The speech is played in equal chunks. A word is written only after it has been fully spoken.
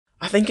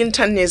think in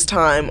 10 years'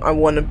 time, I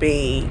want to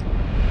be...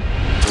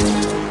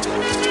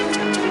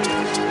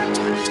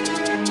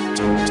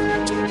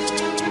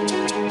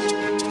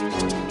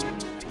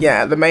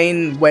 Yeah, the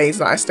main ways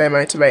that I stay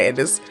motivated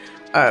is,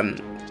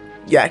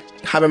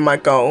 having my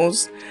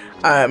goals,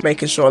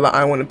 making sure that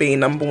I want to be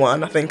number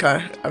one. I think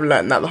I've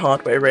learned that the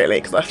hard way, really,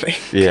 because I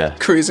think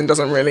cruising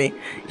doesn't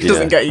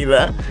get you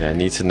there. Yeah, you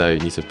need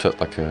to put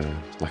like a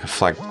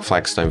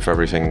flagstone for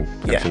everything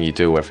you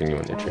do, everything you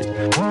want to achieve.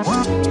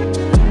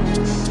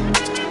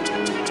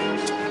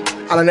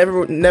 And I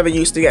never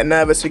used to get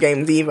nervous for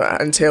games either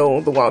until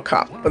the World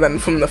Cup. But then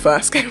from the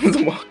first game of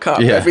the World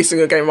Cup, every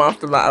single game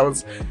after that, I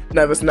was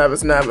nervous.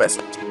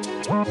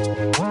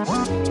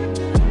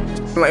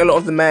 Like a lot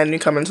of the men who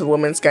come into the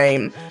women's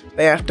game,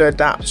 they have to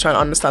adapt, trying to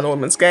understand the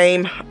women's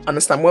game,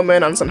 understand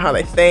women, understand how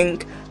they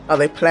think, how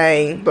they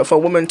play. But for a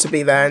woman to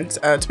be there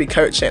and to be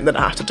coaching, they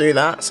don't have to do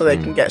that. So they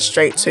can get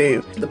straight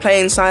to the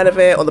playing side of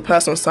it or the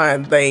personal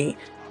side. They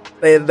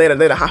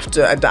don't have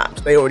to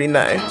adapt. They already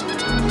know.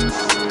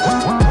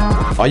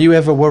 Are you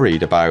ever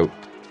worried about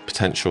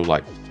potential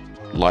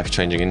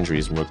life-changing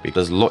injuries in rugby?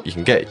 There's a lot you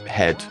can get: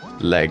 head,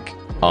 leg,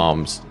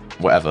 arms,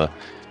 whatever.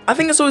 I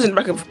think it's always in the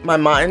back of my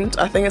mind.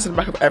 I think it's in the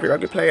back of every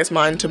rugby player's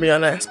mind, to be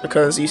honest,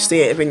 because you see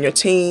it within your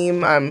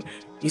team,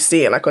 you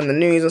see it on the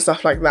news and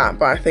stuff like that.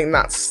 But I think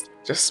that's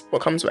just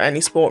what comes with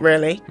any sport,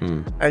 really.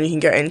 And you can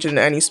get injured in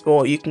any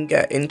sport. You can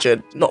get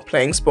injured not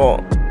playing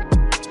sport.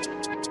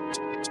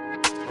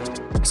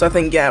 So I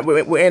think,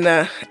 we're in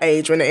an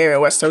era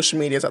where social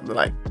media is at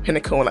the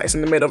pinnacle, it's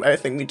in the middle of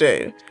everything we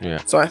do. Yeah.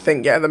 So I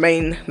think, the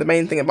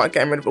main thing about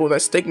getting rid of all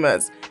those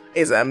stigmas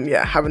is,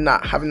 having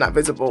that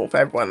visible for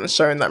everyone and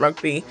showing that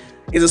rugby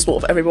is a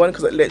sport for everyone,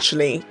 because it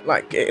literally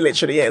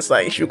is.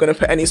 If you're going to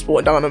put any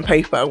sport down on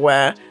paper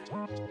where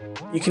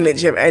you can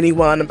literally have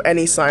anyone of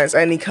any size,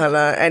 any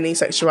colour, any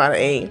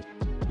sexuality,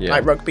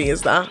 rugby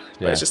is that.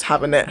 But it's just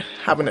having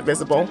it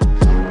visible.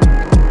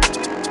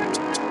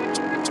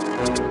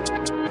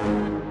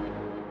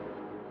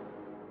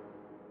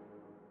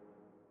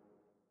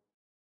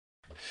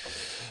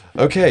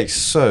 Okay,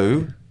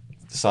 so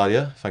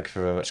Sadia, thank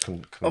you very much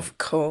of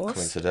course.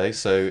 coming today.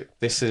 So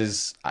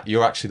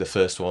you're actually the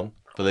first one,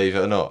 believe it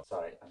or not.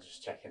 Sorry, I'm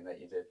just checking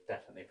that you did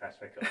definitely press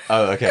record.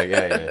 Oh, okay,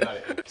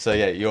 yeah. So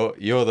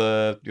you're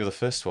the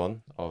first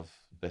one of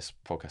this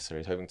podcast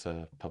series, hoping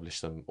to publish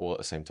them all at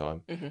the same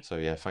time.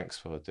 So thanks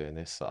for doing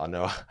this. I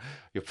know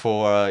your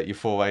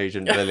poor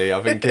agent Billy.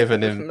 I've been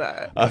giving him.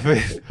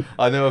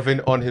 I know I've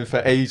been on him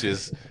for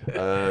ages,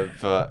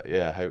 but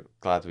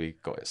glad we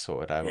got it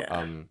sorted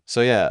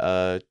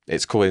out.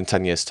 It's called In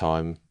 10 Years'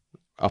 Time.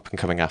 Up and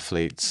coming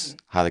athletes,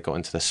 how they got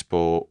into the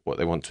sport, what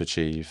they want to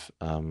achieve,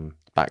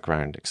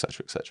 background,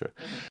 etc.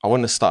 I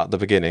want to start at the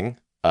beginning.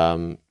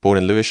 Born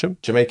in Lewisham,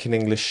 Jamaican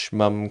English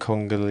mum,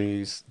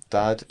 Congolese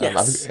dad.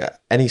 Yes.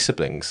 Any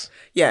siblings?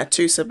 Yeah,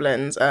 2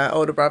 siblings.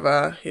 Older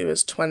brother who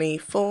was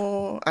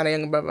 24 and a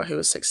younger brother who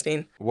was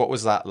 16. What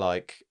was that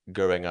like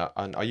growing up?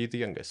 And are you the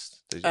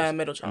youngest?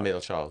 Middle child.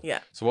 Middle child. Yeah.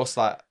 So what's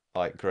that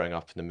like growing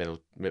up in the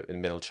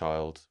middle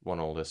child, one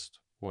oldest,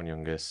 one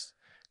youngest?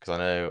 Because I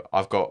know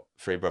I've got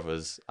 3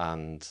 brothers,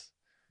 and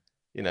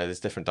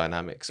there's different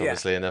dynamics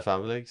obviously in their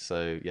family.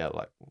 So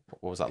what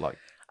was that like?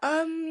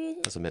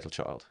 As a middle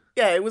child.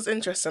 Yeah, it was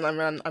interesting. I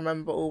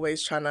remember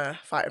always trying to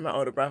fight with my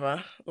older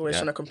brother, always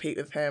trying to compete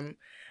with him.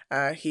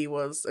 He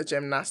was a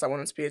gymnast. I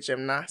wanted to be a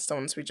gymnast. I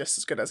wanted to be just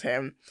as good as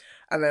him.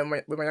 And then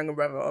with my younger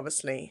brother,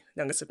 obviously,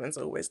 younger siblings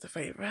are always the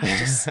favourite.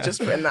 Just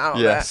putting that out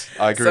there. Yes,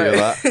 I agree with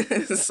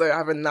that. So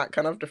having that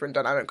kind of different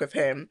dynamic with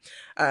him.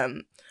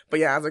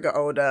 But as I got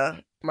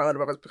older, my older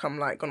brother's become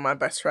one of my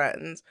best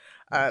friends.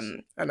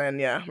 And then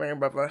my younger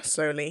brother,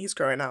 slowly he's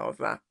growing out of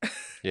that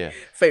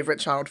favourite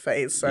child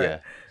phase. So. Yeah.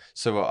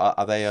 So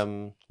are they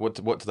what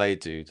do they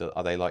do?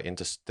 Are they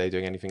they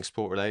doing anything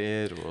sport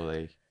related, or are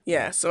they?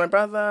 Yeah, so my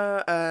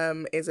brother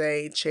is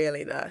a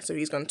cheerleader, so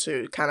he's gone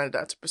to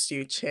Canada to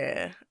pursue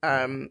cheer.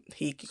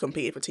 He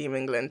competed for Team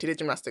England. He did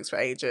gymnastics for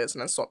ages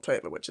and then swapped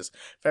over, which is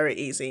very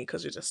easy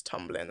because you're just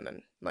tumbling and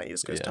then you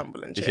just go to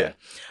tumble and cheer.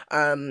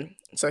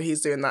 So he's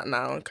doing that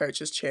now and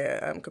coaches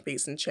cheer,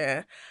 competes in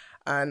cheer.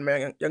 And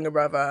my younger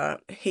brother,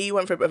 he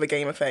went through a bit of a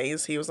gamer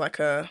phase. He was like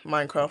a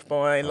Minecraft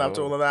boy, loved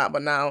all of that.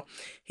 But now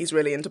he's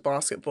really into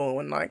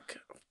basketball and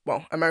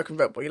American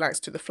football. He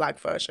likes to do the flag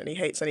version. He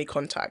hates any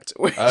contact,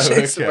 which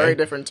is very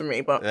different to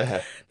me.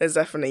 But there's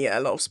definitely a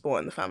lot of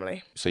sport in the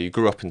family. So you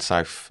grew up in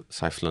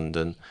South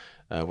London,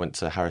 went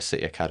to Harris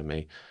City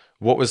Academy.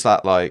 What was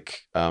that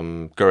like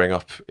growing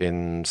up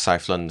in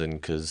South London?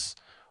 Because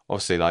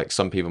obviously,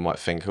 some people might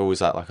think, is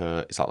that like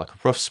a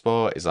rough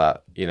spot? Is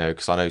that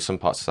because I know some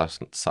parts of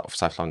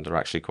South London are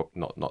actually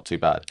not too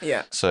bad.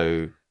 Yeah.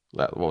 So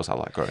what was that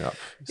like growing up?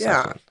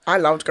 I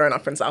loved growing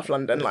up in South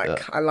London.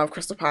 I love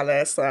Crystal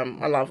Palace. I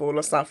love all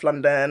of South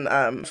London.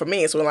 For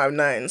me, it's all I've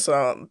known.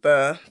 So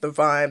the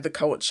vibe, the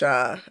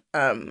culture,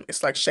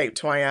 it's shaped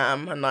who I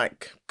am, and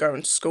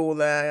going to school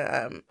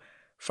there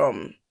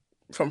from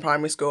from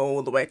primary school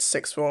all the way to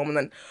sixth form, and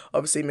then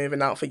obviously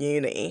moving out for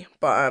uni.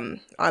 But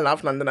I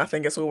love London. I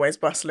think it's always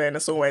bustling,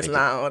 it's always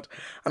loud,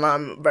 and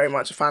I'm very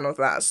much a fan of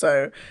that.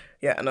 So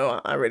yeah,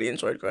 no, I really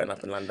enjoyed growing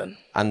up in London.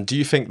 And do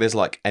you think there's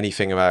like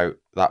anything about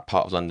that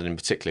part of London in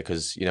particular?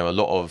 Because, you know, a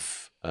lot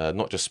of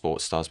not just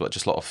sports stars, but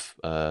just a lot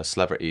of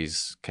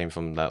celebrities came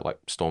from that, like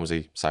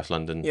Stormzy, South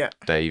London, Yeah.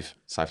 Dave,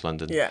 South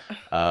London. Yeah.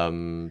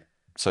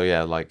 So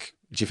yeah, like,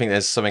 do you think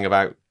there's something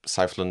about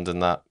South London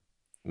that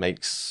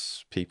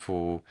makes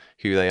people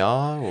who they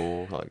are,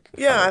 or like?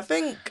 Yeah, I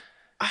think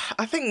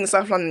in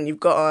South London you've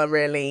got to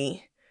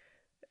really,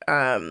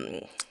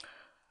 I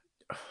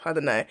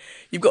don't know,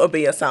 you've got to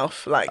be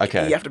yourself. Like,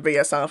 Okay. you have to be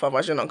yourself,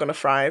 otherwise you're not going to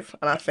thrive.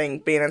 And I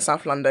think being in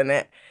South London,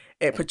 it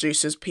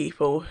produces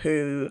people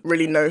who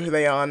really know who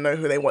they are, know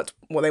who they want,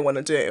 what they want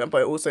to do,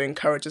 but it also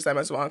encourages them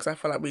as well, because I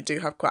feel like we do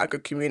have quite a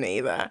good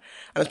community there.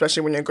 And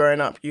especially when you're growing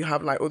up, you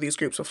have like all these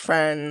groups of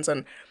friends,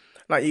 and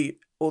like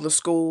all the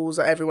schools,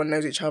 everyone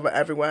knows each other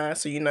everywhere.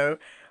 So, you know,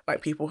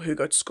 like people who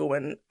go to school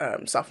in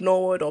South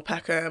Norwood or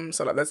Peckham.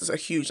 So like there's just a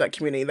huge like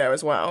community there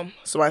as well.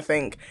 So I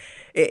think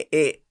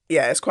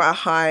it's quite a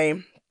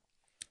high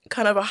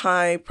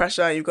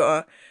pressure. You've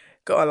got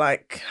to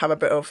like have a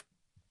bit of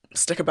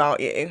stick about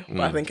you,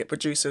 but I think it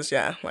produces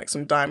like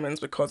some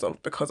diamonds because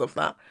of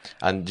that.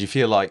 And do you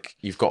feel like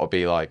you've got to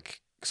be like,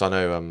 because I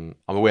know I'm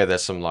aware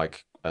there's some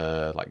like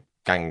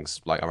gangs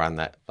like around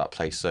that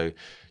place, so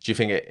do you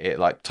think it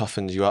like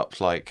toughens you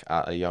up like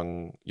at a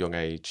young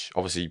age?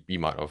 Obviously you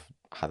might have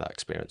had that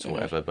experience or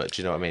whatever, but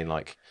do you know what I mean?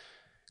 Like,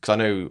 because I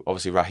know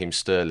obviously Raheem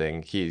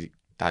Sterling, he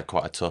had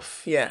quite a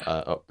tough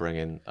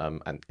upbringing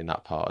and in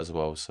that part as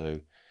well, so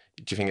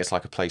do you think it's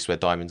like a place where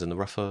diamonds in the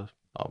rough are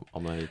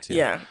made?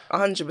 Yeah,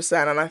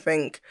 100%. And I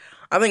think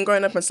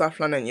growing up in South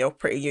London, you're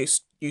pretty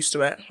used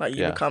to it. Like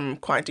you become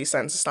quite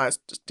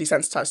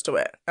desensitized to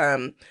it.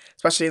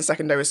 Especially in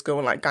secondary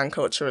school, like gang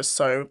culture is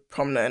so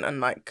prominent,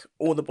 and like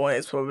all the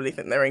boys probably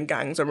think they're in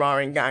gangs or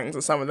are in gangs,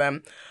 and some of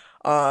them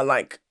are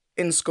like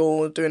in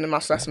school doing the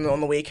maths lesson on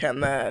the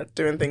weekend. They're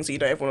doing things that you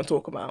don't even want to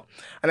talk about,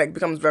 and it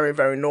becomes very,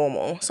 very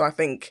normal. So I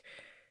think,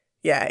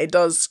 it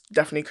does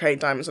definitely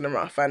create diamonds in the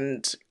rough,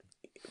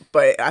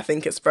 but I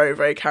think it's very,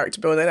 very character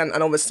building,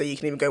 and obviously you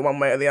can either go one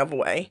way or the other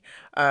way.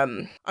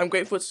 I'm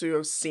grateful to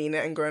have seen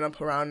it and grown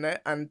up around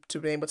it and to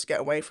be able to get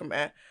away from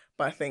it.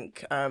 But I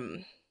think,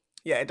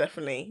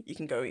 definitely you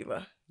can go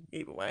either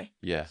way.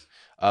 Yeah.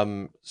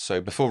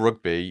 So before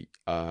rugby,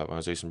 when I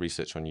was doing some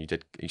research on you,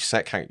 did you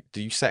set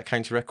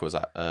county records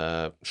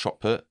at shot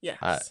put?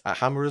 Yes. At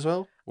Hammer as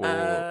well?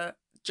 Or?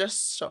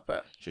 Just shot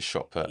put. Just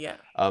shot put. Yeah.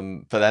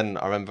 But then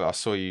I remember I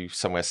saw you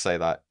somewhere say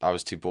that I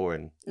was too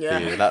boring for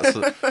you.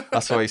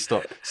 That's why you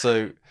stopped.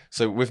 So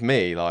with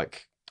me,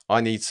 like, I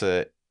need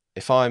to,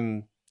 if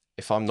I'm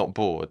not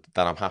bored,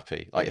 then I'm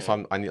happy. Like if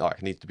I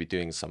need to be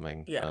doing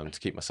something to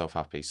keep myself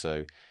happy.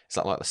 So is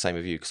that like the same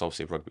with you? Because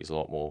obviously rugby is a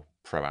lot more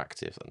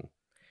proactive than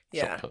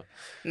shot put.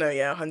 No,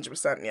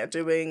 100%. Yeah,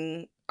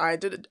 I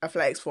did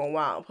athletics for a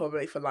while,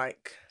 probably for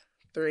like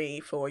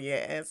 3-4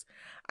 years,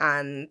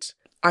 and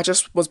I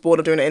just was bored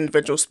of doing an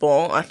individual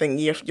sport. I think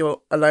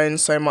you're alone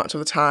so much of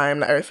the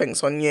time, like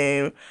everything's on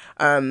you.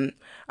 And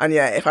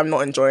if I'm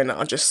not enjoying it,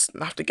 I'll just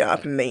have to get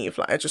up and leave.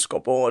 Like I just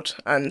got bored.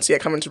 And so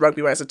coming to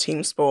rugby where it's a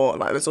team sport,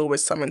 like there's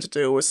always something to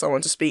do, always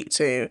someone to speak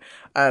to.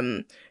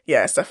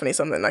 It's definitely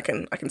something I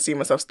can see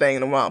myself staying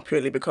in a while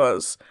purely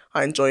because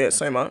I enjoy it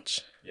so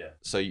much. Yeah.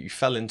 So you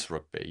fell into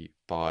rugby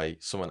by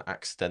someone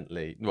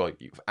accidentally. Well,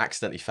 you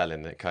accidentally fell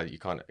in it. You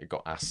kind of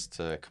got asked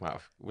to come out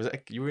of. Was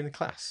it you were in a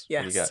class?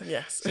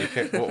 Yes. So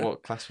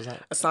what class was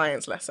that? A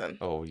science lesson.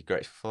 Oh, you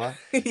grateful for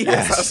that?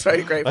 Yes, I was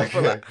very grateful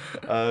for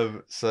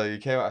that. So you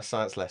came out of a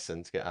science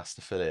lesson to get asked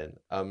to fill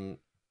in.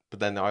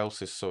 But then I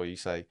also saw you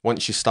say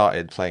once you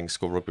started playing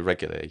school rugby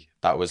regularly,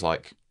 that was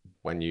like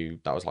when you're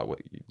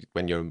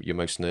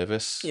most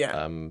nervous.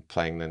 Yeah.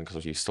 Playing then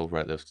because you're still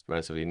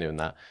relatively new in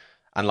that.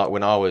 And like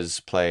when I was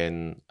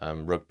playing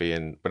rugby,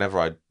 and when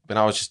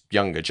I was just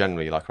younger,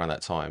 generally like around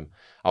that time,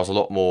 I was a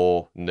lot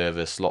more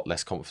nervous, a lot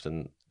less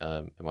confident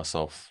in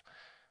myself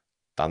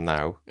than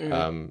now.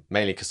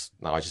 Mainly because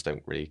now I just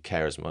don't really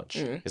care as much.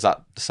 Is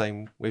that the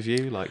same with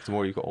you? Like the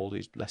more you got older,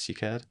 the less you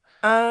cared?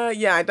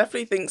 Yeah, I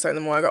definitely think so.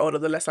 The more I got older,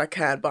 the less I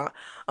cared. But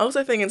I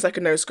also think in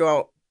secondary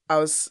school, I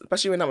was,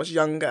 especially when I was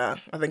younger,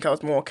 I think I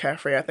was more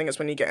carefree. I think it's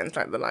when you get into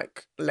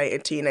like the later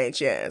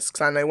teenage years.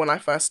 Because I know when I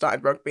first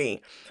started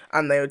rugby,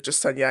 and they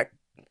just said,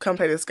 come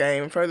play this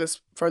game, throw this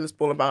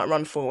ball about,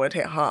 run forward,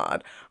 hit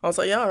hard. I was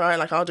like, yeah, all right,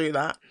 like I'll do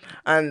that.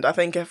 And I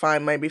think if I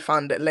maybe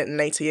found it in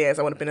later years,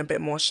 I would have been a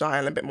bit more shy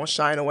and a bit more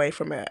shying away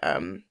from it.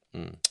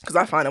 Because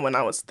I found it when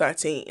I was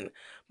 13.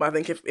 But I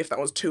think if that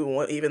was 2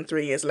 or even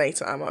 3 years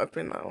later, I might have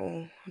been like,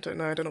 oh, I don't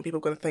know what people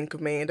are going to think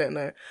of me. I don't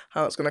know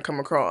how it's going to come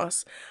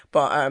across.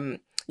 But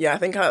I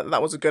think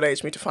that was a good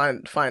age for me to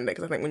find it,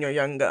 because I think when you're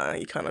younger,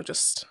 you kind of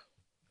just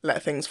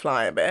let things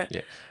fly a bit.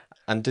 Yeah.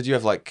 And did you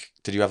have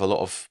a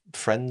lot of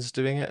friends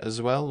doing it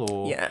as well,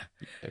 or? Yeah.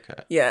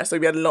 Okay. Yeah, so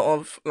we had a lot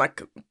of,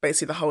 like,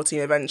 basically the whole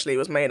team eventually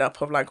was made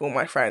up of, like, all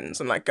my friends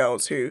and, like,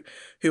 girls who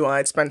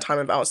I'd spend time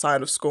with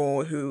outside of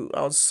school, who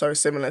I was so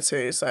similar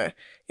to. So,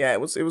 yeah,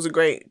 it was a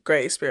great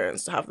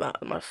experience to have that,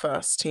 my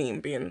first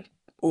team being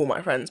all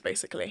my friends,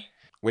 basically.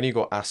 When you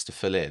got asked to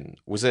fill in,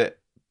 was it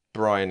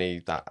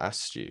Bryony that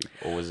asked you,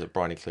 or was it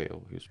Bryony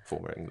Cleal, who's a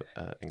former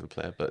England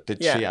player? But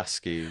did she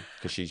ask you,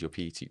 because she's your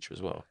PE teacher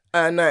as well?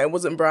 No, it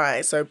wasn't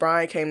Bri. So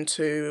Bri came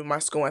to my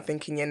school, I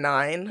think, in year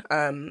 9.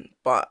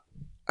 But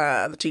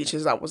the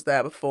teachers that was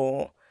there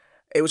before,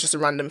 it was just a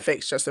random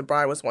fixture. So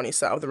Bri was the one who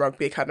set up the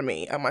rugby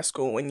academy at my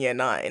school in year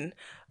 9,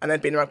 and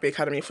there'd been a rugby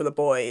academy for the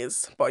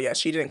boys. But yeah,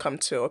 she didn't come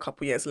till a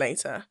couple years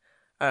later.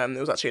 It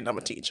was actually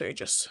another teacher who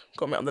just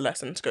got me on the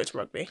lesson to go to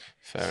rugby.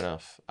 Fair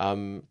enough.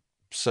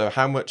 So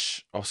how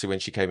much, obviously, when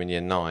she came in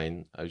year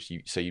 9,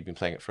 so you've been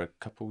playing it for a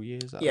couple of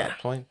years at that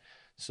point?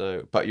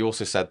 So, but you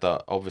also said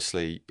that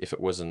obviously if it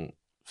wasn't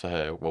for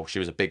her, well, she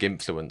was a big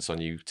influence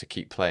on you to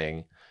keep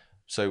playing.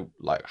 So,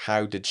 like,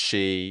 how did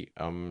she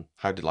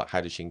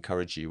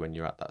encourage you when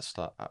you're at that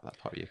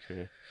part of your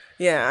career?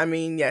 Yeah, I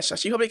mean, yeah,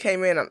 she probably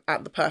came in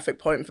at the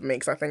perfect point for me,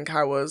 because I think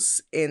I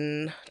was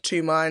in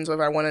two minds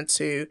whether I wanted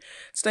to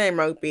stay in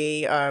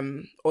rugby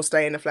or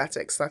stay in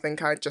athletics. I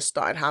think I just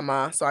started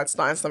Hammer, so I'd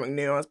started something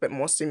new. I was a bit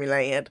more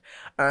stimulated.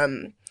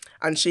 And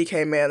she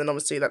came in, and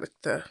obviously like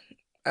the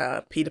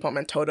P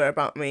department told her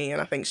about me,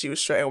 and I think she was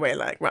straight away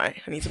like,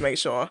 right, I need to make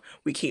sure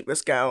we keep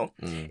this girl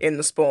in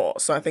the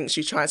sport. So I think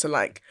she tried to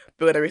like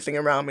build everything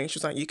around me. She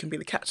was like, you can be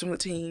the captain of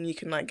the team, you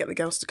can like get the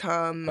girls to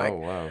come, like,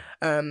 oh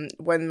wow,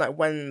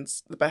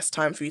 when's the best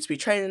time for you to be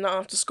training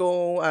after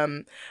school.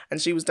 And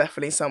she was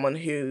definitely someone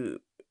who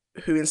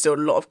instilled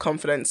a lot of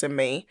confidence in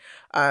me.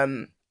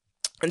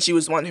 And she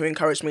was the one who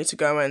encouraged me to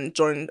go and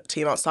join a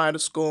team outside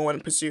of school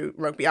and pursue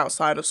rugby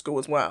outside of school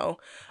as well.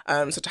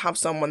 So to have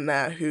someone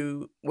there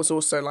who was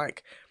also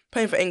like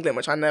playing for England,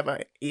 which I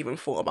never even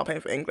thought about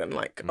playing for England.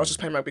 Like, I was just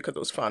playing rugby because it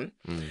was fun.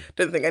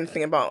 Didn't think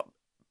anything about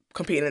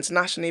competing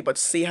internationally, but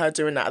to see her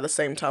doing that at the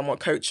same time while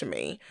coaching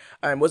me,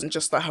 wasn't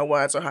just like her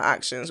words or her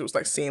actions. It was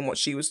like seeing what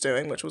she was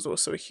doing, which was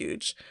also a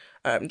huge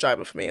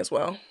driver for me as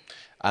well.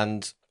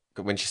 And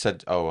when she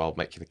said, "Oh, I'll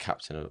make you the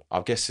captain,"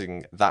 I'm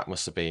guessing that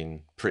must have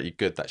been pretty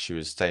good that she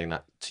was saying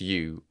that to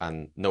you,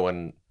 and no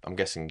one. I'm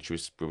guessing she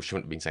wouldn't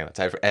have been saying that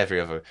to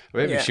every other.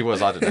 Maybe she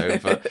was. I don't know,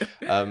 but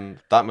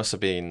that must have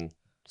been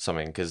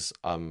something, because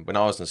when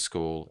I was in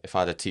school, if I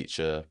had a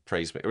teacher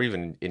praise me, or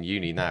even in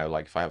uni now,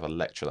 like if I have a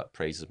lecturer that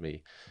praises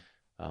me,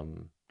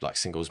 like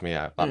singles me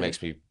out, that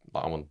makes me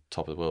like I'm on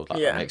top of the world.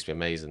 That makes me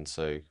amazing.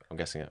 So I'm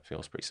guessing it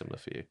feels pretty similar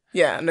for you.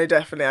 Yeah, no,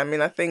 definitely. I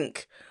mean, I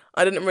think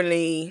I didn't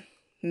really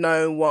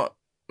know what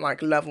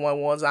like level I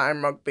was at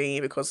in rugby,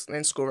 because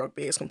in school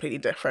rugby is completely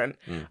different.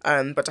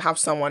 But to have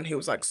someone who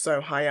was like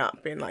so high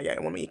up being like, yeah,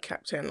 want me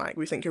captain, like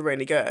we think you're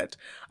really good.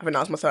 I think that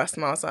was my first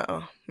time. I was like,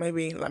 oh,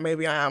 maybe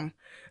I'm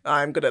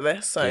good at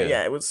this. So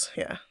yeah, it was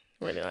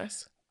really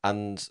nice.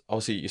 And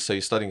obviously,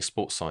 you're studying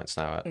sports science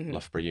now at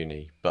Loughborough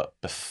Uni. But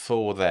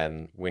before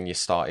then, when you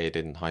started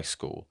in high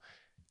school,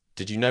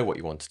 did you know what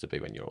you wanted to be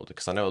when you're older?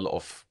 Because I know a lot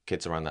of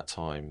kids around that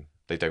time,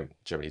 they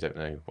generally don't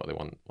know what they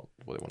want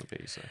to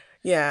be. So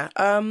yeah,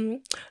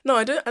 no,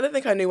 I don't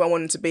think I knew what I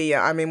wanted to be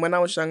yet. I mean, when I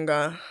was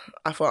younger,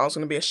 I thought I was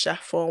going to be a chef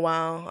for a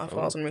while. I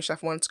thought I was going to be a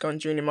chef. I wanted to go on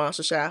Junior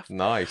Master Chef.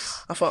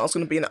 Nice. I thought I was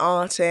going to be an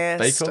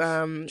artist. Bake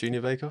Off?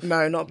 Junior Bake Off?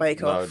 No, not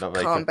Bake Off. No, not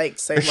Bake Can't Off. bake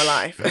to save my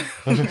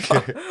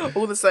life.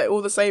 all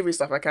the savoury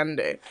stuff I can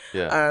do.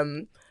 Yeah.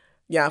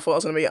 Yeah, I thought I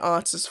was going to be an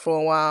artist for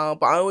a while,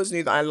 but I always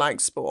knew that I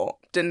liked sport.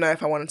 Didn't know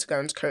if I wanted to go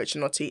into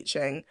coaching or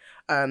teaching.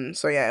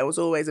 So yeah, it was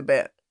always a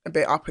bit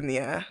up in the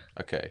air.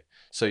 Okay.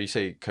 So you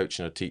say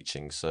coaching or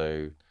teaching,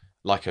 so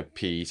like a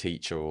PE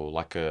teacher or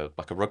like a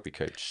rugby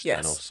coach,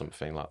 yes, or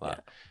something like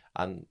that.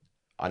 Yeah. And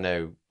I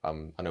know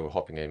we're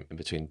hopping in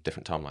between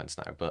different timelines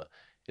now, but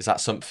is that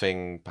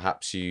something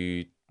perhaps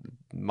you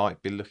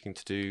might be looking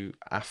to do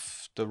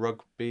after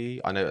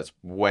rugby? I know that's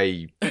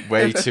way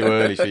too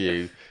early for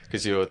you,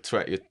 because you're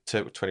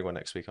 21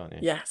 next week, aren't you?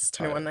 Yes,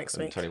 21 next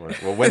week. 21.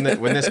 Well,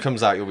 when this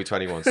comes out, you'll be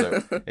 21. So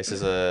this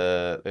is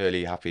a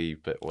late happy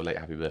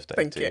birthday.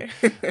 Thank to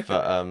you.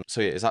 But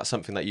so yeah, is that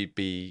something that you'd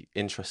be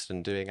interested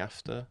in doing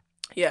after?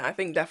 Yeah, I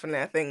think definitely.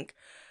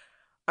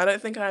 I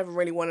don't think I ever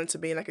really wanted to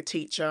be like a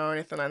teacher or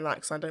anything like that,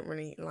 because I don't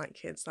really like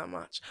kids that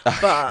much.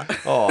 But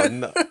oh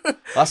no,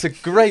 that's a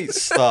great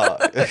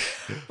start.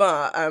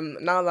 But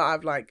now that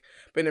I've like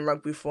been in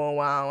rugby for a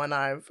while, and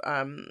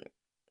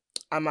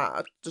I'm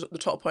at the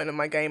top point of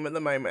my game at the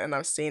moment, and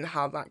I've seen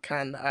how that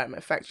can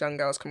affect young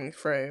girls coming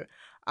through,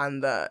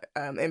 and the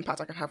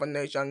impact I can have on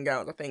those young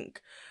girls. I think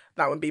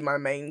that would be my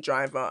main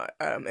driver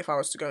if I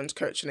was to go into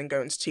coaching and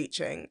go into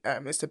teaching,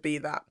 is to be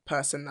that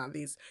person that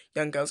these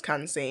young girls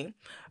can see.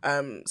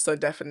 So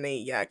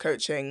definitely, yeah,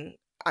 coaching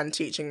and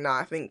teaching now.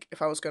 I think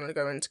if I was going to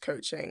go into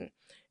coaching,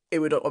 it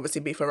would obviously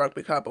be for a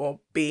rugby club or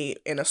be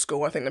in a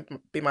school. I think that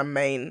would be my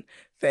main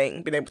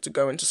thing, being able to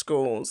go into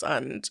schools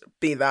and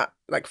be that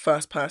like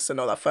first person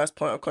or that first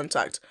point of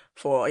contact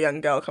for a young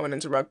girl coming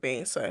into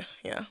rugby. So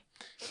yeah.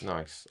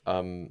 Nice.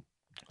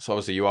 So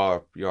obviously you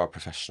are a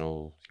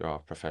professional. You are a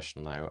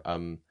professional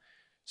now.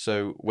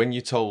 So when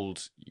you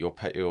told your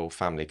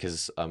family,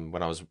 because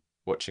when I was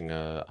watching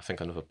I think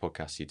another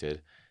podcast you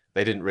did,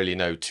 they didn't really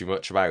know too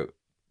much about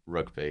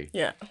rugby.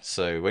 Yeah.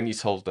 So when you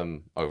told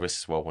them, oh, this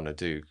is what I want to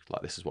do,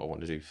 like this is what I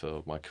want to do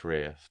for my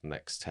career for the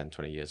next 10,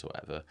 20 years or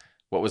whatever,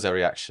 what was their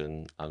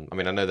reaction? I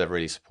mean, I know they're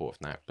really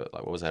supportive now, but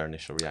like, what was their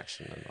initial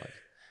reaction? And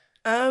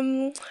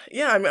like,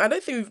 yeah, I mean, I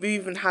don't think we've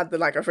even had the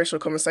like official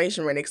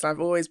conversation really, because I've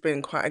always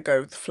been quite a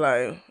go with the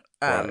flow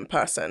Right.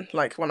 person.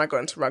 Like when I got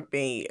into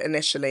rugby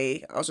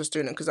initially, I was just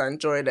doing it because I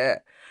enjoyed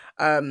it.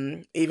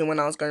 Even when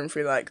I was going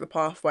through like the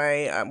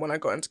pathway, when I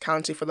got into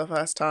county for the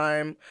first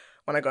time,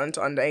 when I got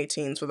into under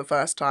 18s for the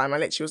first time, I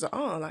literally was like,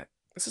 oh, like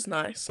this is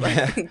nice.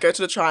 Like go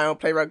to the trial,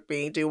 play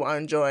rugby, do what I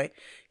enjoy,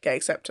 get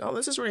accepted. Oh,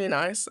 this is really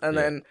nice. And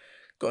Yeah. then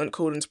got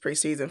called into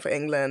pre-season for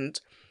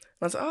England.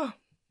 And I was like, oh,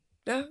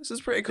 yeah, this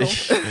is pretty cool.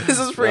 This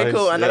is pretty Nice,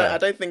 cool. And yeah. I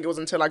don't think it was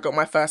until I got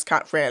my first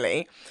cap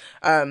really,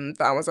 that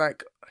I was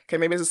like, okay,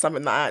 maybe this is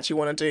something that I actually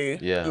want to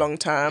do Yeah. long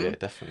term. Yeah,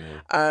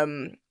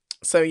 definitely.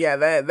 So yeah,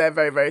 they're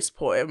very, very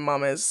supportive.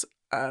 Mum is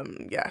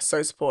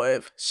so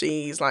supportive.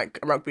 She's like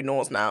a rugby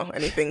nose now.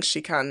 Anything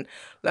she can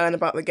learn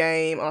about the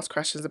game, ask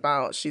questions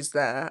about, she's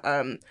there.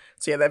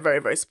 So yeah, they're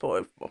very, very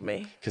supportive of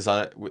me. Because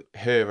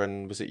her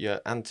and was it your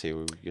auntie?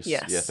 Yes.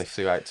 Yeah, they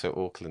flew out to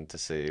Auckland to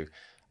see you.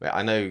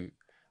 I know.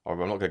 Or I'm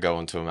not going to go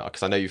on to them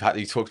because I know you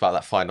talked about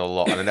that final a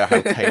lot, and I know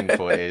how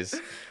painful it is.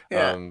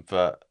 Yeah.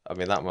 But I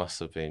mean, that must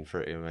have been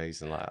pretty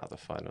amazing, like at the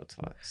final to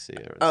like see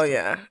her. And Oh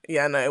stuff.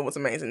 yeah. No, it was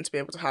amazing to be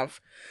able to have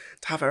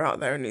her out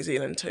there in New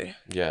Zealand too.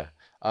 Yeah.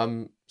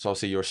 So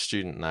obviously you're a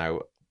student now,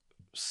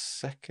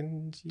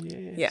 second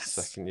year. Yes.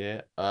 Second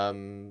year.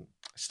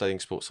 Studying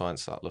sports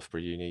science at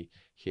Loughborough Uni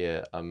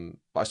here.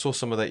 But I saw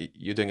some of that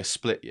you're doing a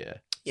split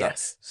year.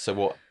 Yes. So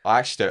what?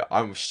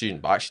 I'm a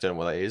student, but I actually don't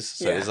know what that is.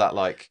 So Yeah. is that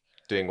like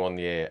doing 1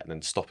 year and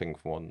then stopping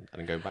for one and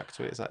then going back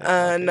to it? Is that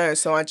it? No,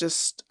 so I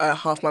just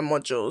half my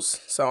modules.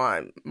 So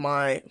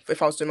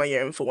if I was doing my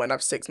year in full, I'd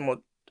have six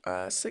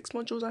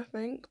modules, I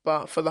think.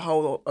 But for the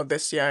whole of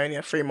this year, I only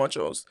have 3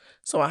 modules.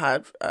 So I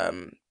have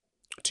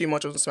 2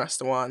 modules in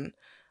semester 1,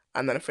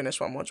 and then I finished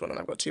 1 module, and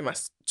I've got 2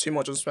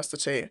 modules in semester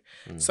 2.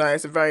 So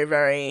it's a very,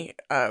 very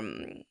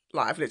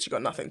like I've literally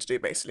got nothing to do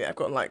basically. I've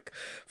got like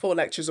 4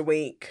 lectures a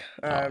week,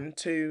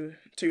 2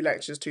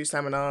 lectures, 2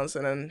 seminars,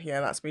 and then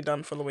that's me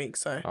done for the week.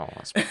 So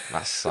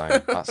that's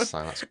sound.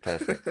 That's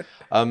perfect.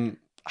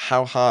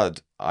 How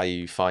hard are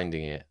you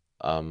finding it?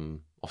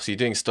 Obviously, you're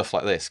doing stuff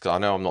like this because I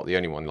know I'm not the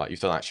only one. Like you've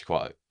done actually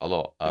quite a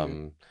lot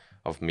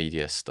of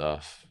media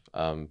stuff,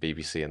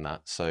 BBC and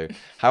that. So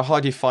how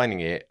hard are you finding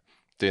it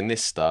doing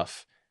this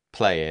stuff,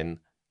 playing,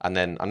 and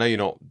then I know you're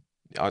not,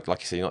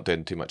 like you said, you're not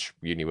doing too much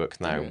uni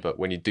work now. But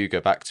when you do go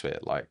back to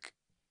it, like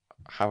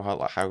how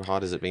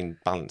hard has it been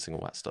balancing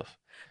all that stuff?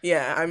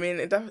 Yeah, I mean,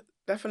 it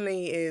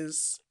definitely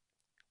is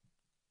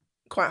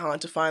quite hard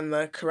to find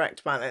the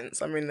correct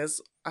balance. I mean,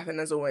 I think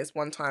there's always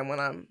one time when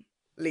I'm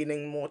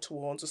leaning more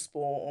towards the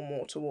sport or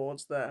more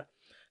towards the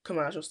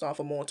commercial stuff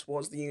or more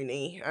towards the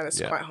uni, and it's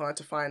quite hard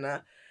to find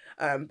a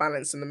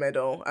balance in the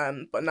middle.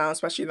 But now,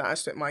 especially that I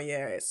split my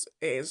year, it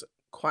is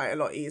quite a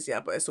lot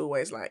easier, but it's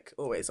always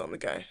on the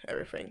go.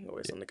 Everything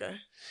always on the go.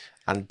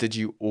 And did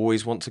you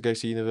always want to go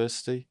to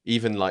university?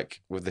 Even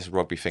like with this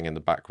rugby thing in the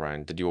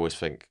background, did you always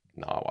think,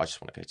 no, I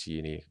just want to go to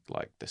uni,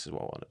 like this is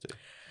what I want to do?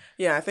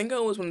 Yeah, I think I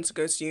always wanted to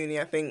go to uni.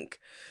 I think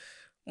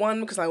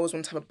 1, because I always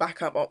wanted to have a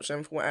backup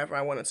option for whatever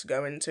I wanted to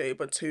go into,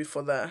 but 2,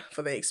 for the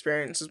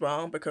experience as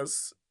well,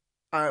 because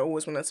I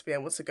always wanted to be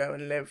able to go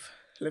and live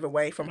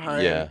away from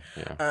home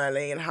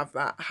early and have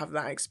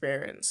that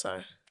experience.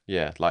 So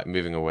yeah, like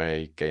moving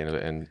away, gaining a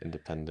bit of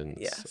independence.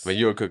 Yes. I mean,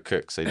 you're a good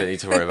cook, so you don't need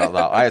to worry about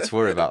that. I had to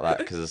worry about that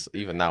because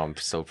even now I'm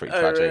still pretty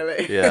tragic.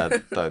 Really? Yeah,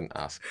 don't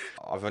ask.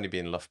 I've only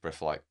been in Loughborough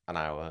for like an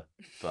hour,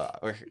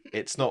 but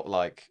it's not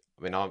like,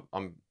 I mean,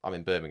 I'm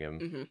in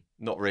Birmingham,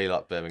 not really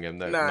like Birmingham,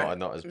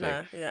 not as big.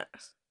 No, yeah.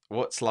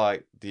 What's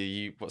like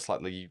the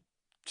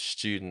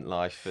student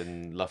life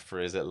in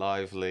Loughborough? Is it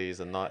lively? Is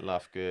the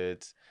nightlife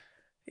good?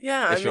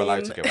 Yeah, if you're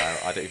allowed to go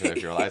out, I don't even know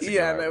if you're allowed to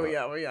go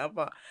out. we are,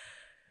 but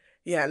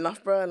yeah,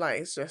 Loughborough, like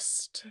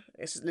it's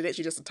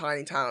literally just a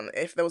tiny town.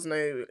 If there was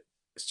no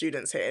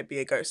students here, it'd be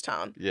a ghost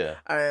town. Yeah.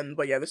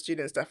 But yeah, the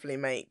students definitely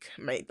make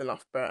the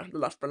Loughborough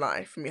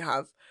life, and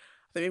I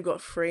think we've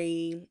got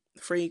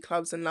 3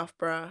 clubs in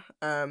Loughborough,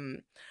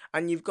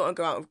 and you've got to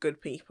go out with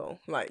good people.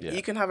 Like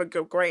you can have a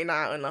great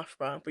night out in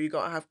Loughborough, but you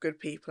got to have good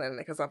people in it,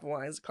 because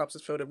otherwise the clubs are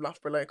filled with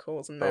Loughborough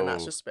locals, and then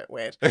that's just a bit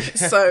weird.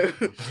 So,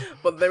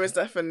 but there's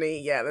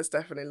definitely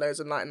loads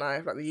of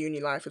nightlife. Like the uni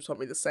life is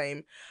probably the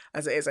same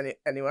as it is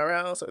anywhere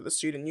else, or the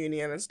student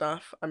union and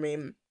stuff. I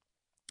mean,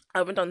 I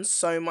haven't done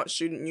so much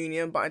student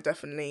union, but I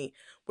definitely,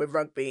 with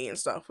rugby and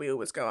stuff, we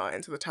always go out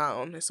into the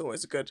town. It's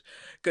always a good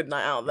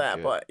night out there.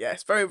 Good. But yeah,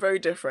 it's very, very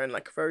different,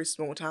 like a very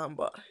small town,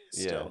 but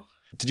Yeah. still.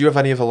 Did you have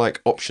any other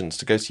like options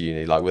to go to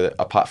uni, like with it,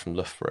 apart from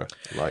Loughborough?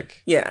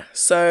 Like, Yeah,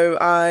 so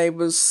I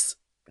was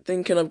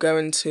thinking of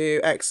going to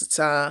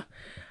Exeter,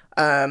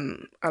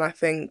 and I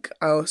think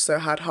I also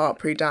had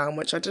Hartpury down,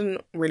 which I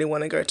didn't really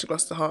want to go to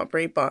Gloucester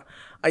Hartpury, but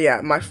yeah,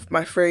 my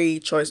three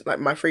choice, like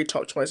my three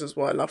top choices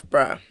were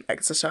Loughborough,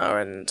 Exeter,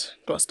 and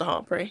Gloucester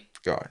Hartpury.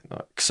 right,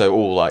 so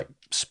all like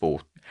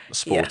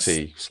Yes.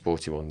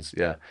 sporty ones.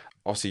 Yeah.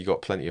 Obviously, you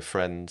got plenty of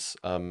friends.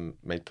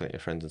 Made plenty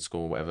of friends in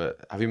school, and whatever.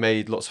 Have you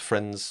made lots of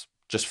friends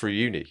just through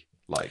uni?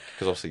 Like,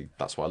 because obviously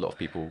that's why a lot of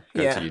people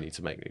go to Yeah. uni,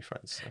 to make new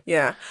friends. So.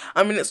 Yeah.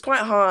 I mean, it's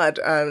quite hard,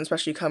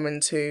 especially coming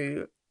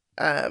to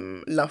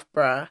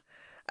Loughborough,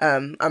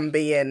 and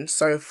being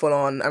so full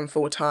on and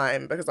full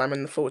time because I'm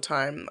in the full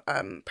time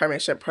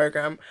Premiership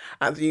program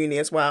at the uni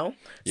as well.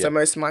 So Yeah.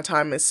 most of my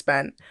time is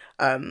spent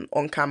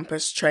on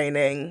campus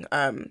training.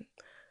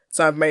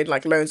 So I've made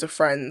like loads of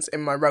friends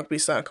in my rugby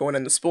circle and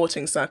in the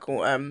sporting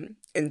circle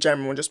in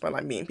general, just by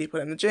like meeting people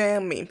in the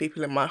gym, meeting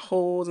people in my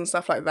halls and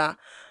stuff like that.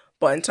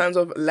 But in terms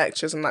of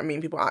lectures and like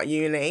meeting people at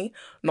uni,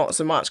 not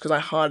so much because I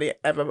hardly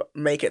ever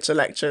make it to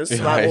lectures.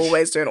 So I'm Right.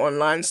 always doing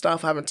online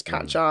stuff, having to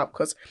catch up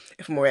because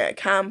if I'm away at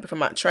camp, if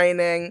I'm at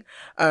training.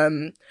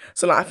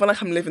 So like I feel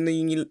like I'm living the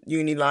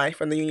uni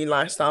life and the uni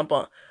lifestyle,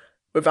 but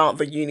without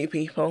the uni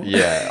people.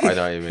 Yeah, I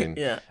know what you mean.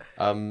 Yeah.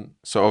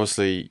 So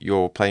obviously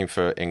you're playing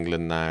for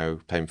England now,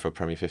 playing for a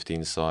Premier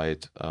 15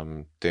 side,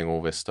 doing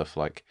all this stuff.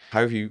 Like, how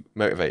have you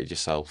motivated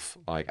yourself,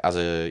 like as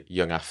a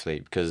young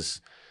athlete?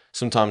 Because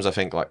sometimes I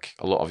think like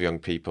a lot of young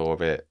people are a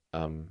bit.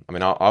 I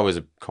mean, I was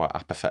quite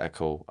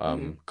apathetical a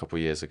couple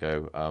of years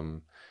ago.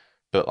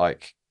 But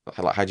like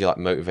how do you like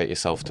motivate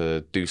yourself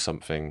to do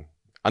something?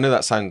 I know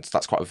that's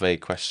quite a vague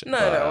question, No,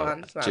 but no, I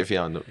understand. if you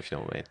know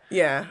what I mean.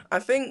 Yeah, I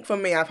think for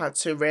me, I've had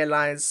to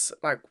realize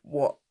like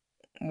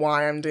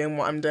why I'm doing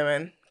what I'm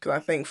doing because I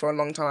think for a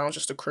long time I was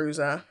just a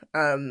cruiser.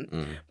 But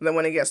then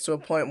when it gets to a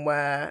point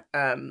where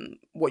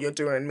what you're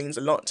doing means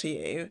a lot to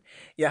you,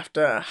 you have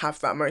to have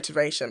that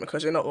motivation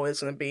because you're not always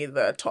going to be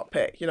the top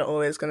pick. You're not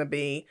always going to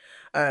be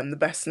the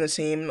best in the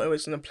team. Not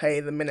always going to play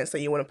the minutes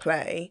that you want to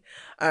play.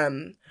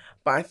 But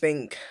I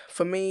think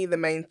for me, the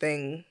main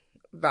thing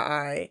that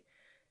I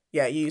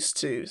used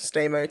to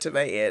stay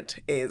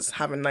motivated is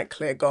having like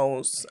clear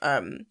goals.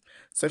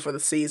 So for the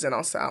season,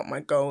 I'll set out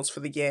my goals for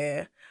the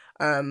year.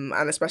 And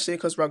especially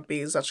because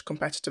rugby is such a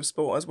competitive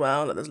sport as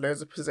well, that there's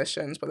loads of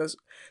positions, but there's,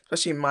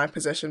 especially in my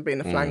position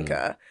being a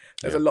flanker,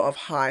 there's a lot of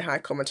high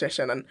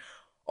competition. And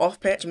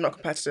off pitch, I'm not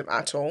competitive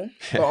at all,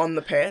 but on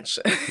the pitch,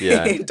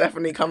 Yeah. it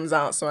definitely comes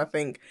out. So I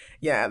think,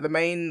 the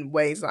main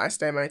ways that I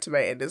stay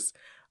motivated is,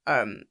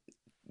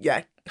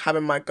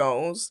 having my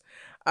goals,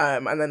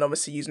 and then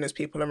obviously using those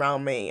people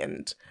around me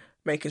and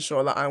making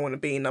sure that I want to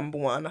be number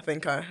one. I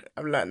think I've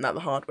learned that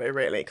the hard way,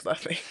 really, because I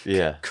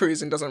think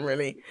cruising doesn't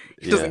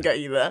get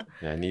you there.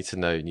 Yeah, you need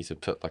to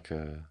put like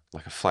a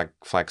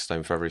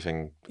flagstone for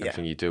everything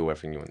you do,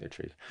 everything you want to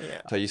achieve.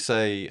 Yeah. So you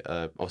say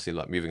obviously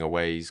like moving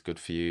away is good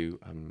for you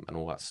and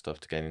all that stuff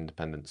to gain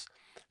independence.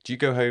 Do you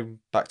go home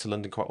back to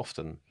London quite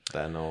often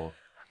then, or?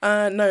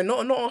 No,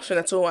 not often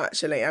at all.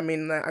 Actually, I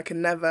mean, I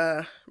can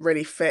never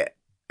really fit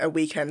a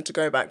weekend to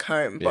go back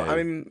home. But Yeah, I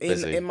mean,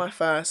 busy. in my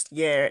first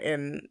year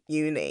in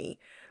uni,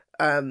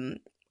 and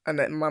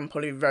then Mum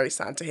probably very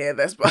sad to hear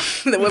this, but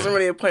there wasn't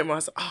really a point where I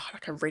was like, oh,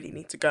 like I really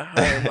need to go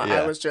home. Like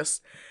I was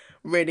just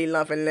really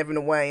loving living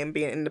away and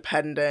being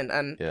independent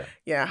and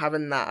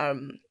having that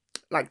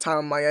like time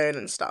on my own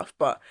and stuff.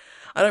 But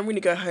I don't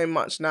really go home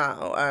much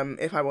now.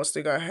 If I was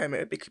to go home,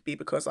 it would be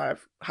because I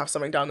have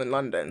something down in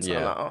London. So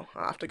I'm like, oh,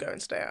 I have to go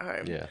and stay at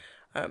home. Yeah.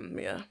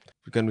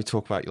 We're going to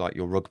talk about like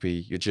your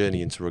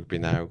journey into rugby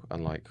now,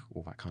 and like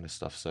all that kind of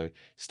stuff. So you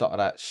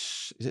started at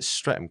is it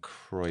Streatham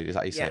Croydon? Is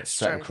that how you say it?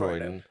 Streatham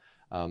Croydon.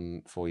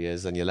 4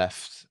 years, then you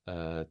left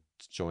to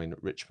join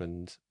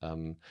Richmond.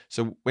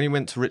 So when you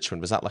went to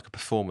Richmond, was that like a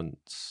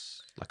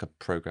performance, like a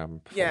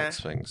program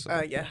performance thing?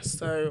 So?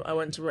 So I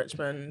went to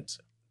Richmond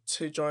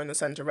to join the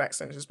Centre of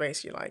Excellence, which is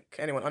basically like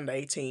anyone under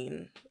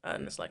 18,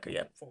 and it's like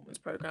a performance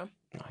program.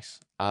 Nice.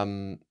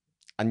 And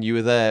you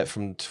were there for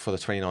the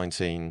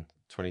 2019-2020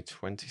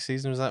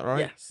 season, was that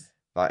right? Yes.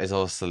 That is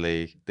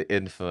obviously the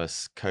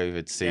infamous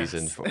COVID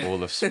season for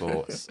all of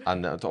sports,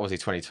 and obviously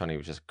 2020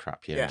 was just a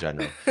crap year in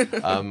general.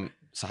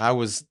 So how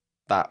was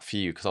that for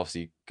you? Because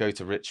obviously you go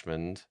to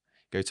Richmond,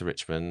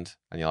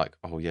 and you're like,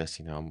 oh yes,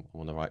 I'm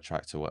on the right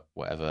track to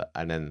whatever,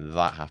 and then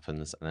that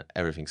happens, and then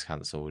everything's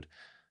cancelled.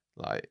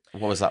 Like,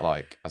 what was that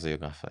like as a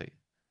young athlete?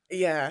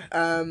 Yeah.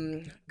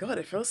 God,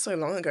 it feels so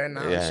long ago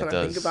now. Yeah, I'm trying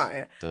to think about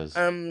it. It does.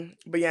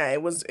 But yeah,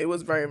 it was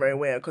very, very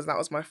weird because that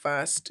was my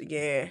first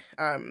year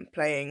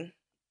playing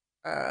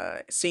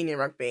senior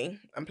rugby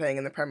and playing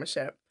in the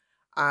Premiership,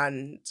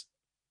 and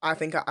I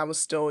think I was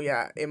still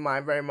in my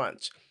very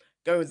much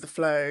go with the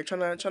flow,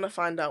 trying to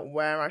find out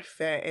where I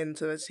fit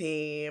into the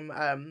team.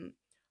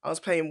 I was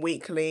playing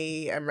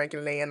weekly and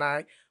regularly, and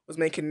I was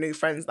making new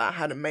friends that I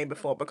hadn't made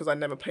before because I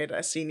never played at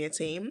a senior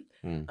team.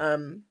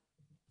 And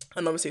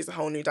obviously it's a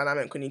whole new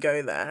dynamic when you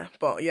go there.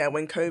 But yeah,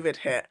 when COVID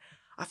hit,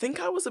 I think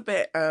I was a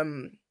bit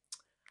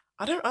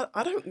I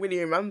don't really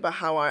remember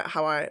how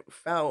I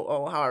felt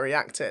or how I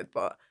reacted,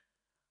 but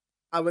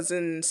I was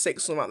in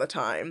sixth form at the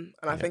time,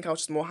 and I think I was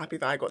just more happy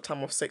that I got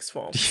time off sixth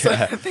form. So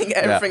I think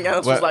everything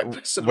else was like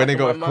pushed when back it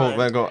got in my called, mind.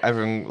 when it got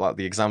everything like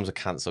the exams were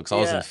cancelled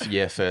because I was in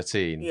year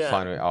 13.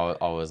 Finally,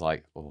 I was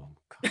like, oh,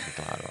 God, I'm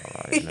glad,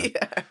 all right, you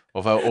know?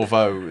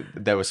 Although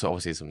there was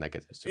obviously some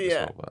negatives to it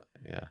as well, but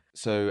yeah.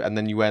 So and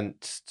then you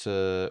went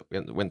to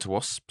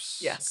Wasps.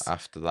 Yes.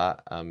 After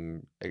that,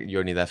 you're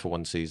only there for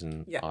one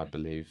season, I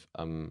believe.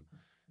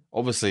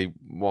 Obviously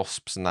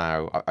Wasps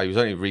now. I was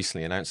only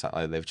recently announced that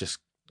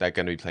they're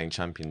going to be playing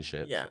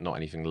Championship, not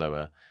anything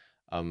lower.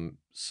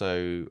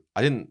 So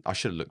I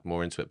should have looked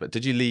more into it. But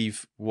did you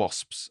leave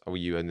Wasps, or were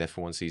you in there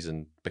for one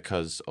season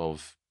because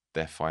of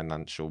their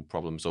financial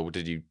problems, or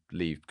did you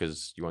leave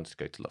because you wanted to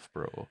go to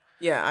Loughborough? Or?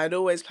 Yeah, I'd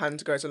always planned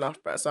to go to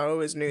Loughborough, so I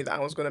always knew that I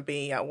was going to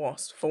be at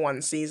Wasps for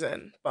one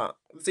season. But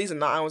the season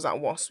that I was at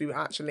Wasps, we were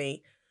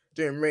actually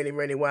doing really,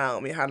 really well.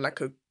 We had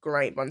like a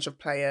great bunch of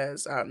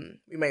players.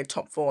 We made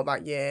top 4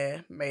 that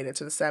year, made it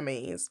to the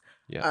semis.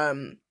 Yeah.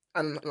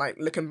 And like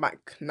looking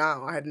back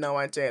now, I had no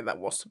idea that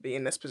Wasps would be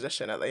in this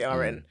position that they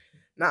are in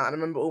now. And I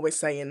remember always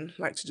saying,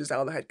 like to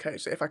Giselle, the head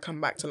coach, that if I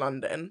come back to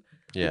London,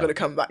 we're going to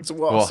come back to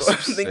Wasps. So I'm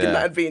thinking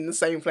that I'd be in the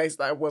same place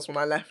that I was when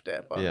I left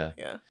it. But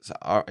yeah. So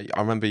I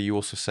remember you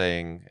also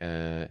saying in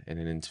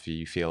an interview,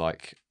 you feel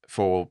like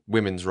for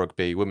women's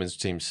rugby, women's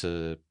teams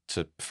to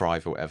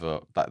thrive or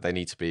whatever, that they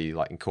need to be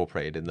like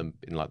incorporated in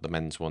like the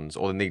men's ones,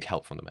 or they need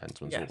help from the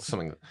men's ones, or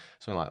something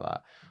like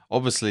that.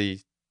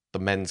 Obviously, the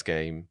men's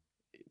game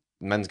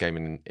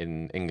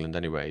in England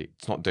anyway,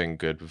 it's not doing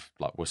good with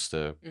like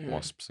Worcester,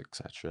 Wasps,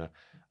 etc.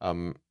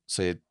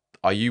 So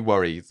are you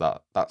worried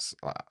that that's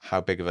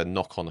how big of a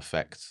knock-on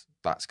effect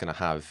that's going to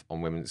have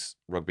on women's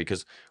rugby?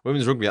 Because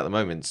women's rugby at the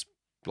moment's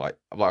like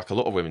a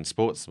lot of women's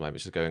sports at the moment,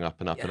 which is going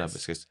up and up and up.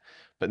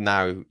 But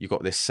now you've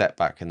got this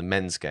setback in the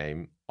men's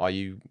game. Are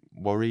you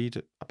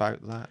worried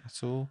about that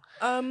at all?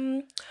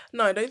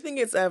 No, I don't think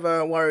it's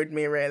ever worried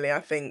me really.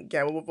 I think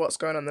with what's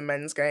going on in the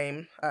men's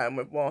game,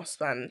 with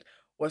Wasp and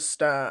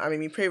Worcester. I mean,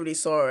 we previously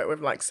saw it with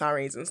like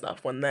Saris and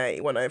stuff when they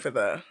went over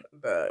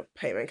the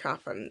payment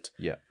cap and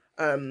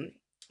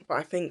but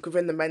I think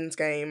within the men's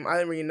game, I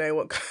don't really know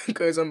what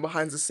goes on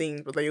behind the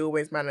scenes, but they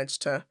always manage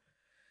to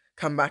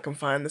come back and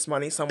find this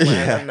money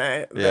somewhere. And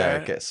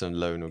they're get some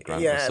loan or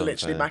grant. or something.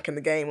 Literally back in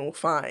the game, all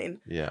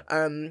fine.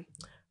 And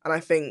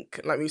I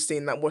think like we've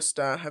seen that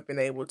Worcester have been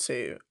able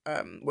to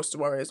Worcester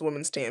Warriors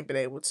women's team have been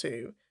able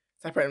to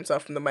separate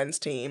themselves from the men's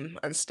team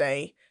and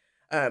stay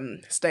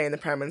in the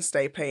Prem and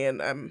stay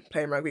playing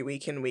rugby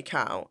week in, week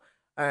out.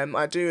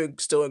 I do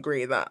still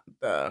agree that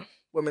the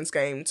women's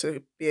game,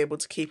 to be able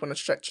to keep on the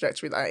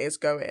trajectory that it is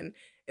going,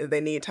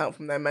 they need help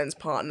from their men's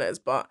partners.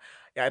 But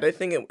yeah, I don't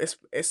think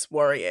it's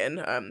worrying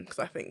because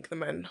I think the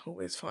men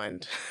always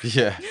find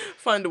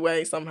a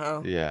way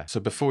somehow. Yeah. So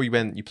before you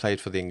went, you played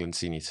for the England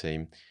senior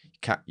team.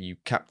 You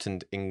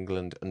captained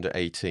England under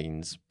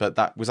 18s, but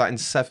that was in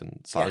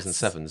sevens. That was in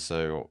sevens.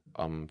 So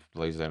for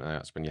those who don't know,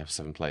 that's when you have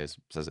 7 players.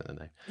 It says it in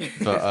the name.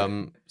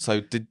 But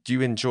so did you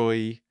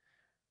enjoy?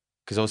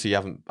 Because obviously you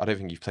haven't. I don't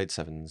think you've played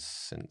sevens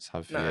since,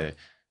 have you?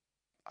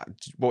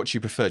 What do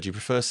you prefer? Do you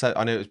prefer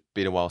I know it's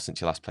been a while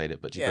since you last played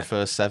it, but do you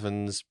prefer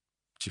sevens?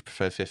 Do you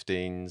prefer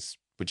 15s?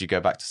 Would you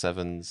go back to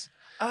sevens?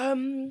 I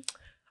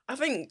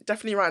think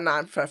definitely right now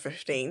I prefer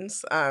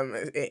 15s.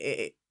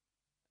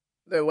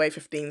 The way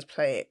 15s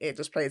play, it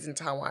just plays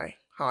into how I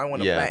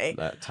want to play.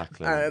 That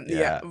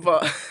tackling.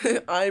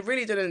 But I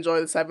really did enjoy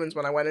the sevens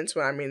when I went into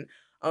it. I mean,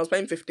 I was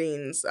playing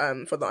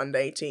 15s for the under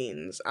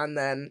 18s, and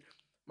then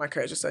my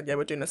coach just said,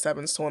 we're doing a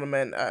sevens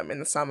tournament in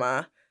the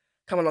summer.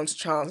 Come along to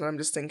Charles, and I'm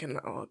just thinking,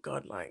 like, oh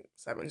god, like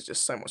sevens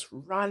just so much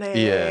running.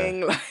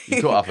 Yeah, like,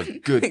 you got to have a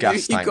good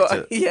gas tank.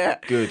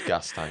 Good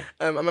gas tank.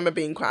 I remember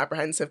being quite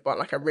apprehensive, but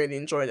like I really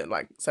enjoyed it.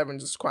 Like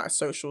sevens is quite a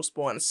social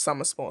sport and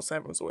summer sport, so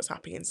everyone's always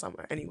happy in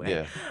summer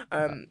anyway.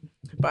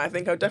 But I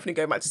think I'll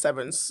definitely go back to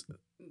sevens,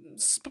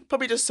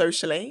 probably just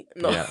socially,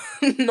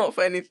 not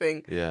for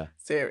anything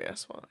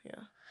serious. Well,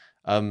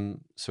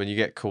 So when you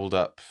get called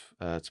up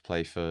to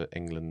play for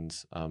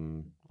England,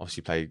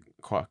 obviously you played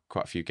quite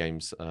a few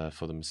games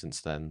for them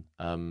since then.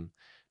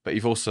 But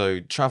you've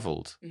also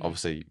travelled,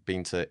 obviously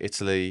been to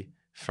Italy,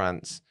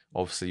 France.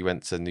 Obviously you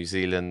went to New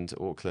Zealand,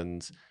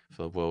 Auckland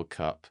for the World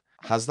Cup.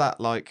 Has that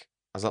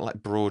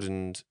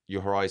broadened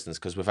your horizons?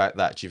 Because without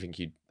that, do you think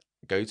you'd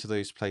go to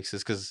those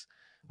places? Because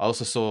I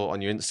also saw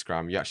on your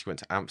Instagram you actually went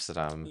to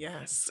Amsterdam.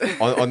 Yes.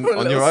 On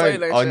your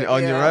own.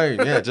 On your own.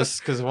 Yeah, just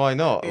because why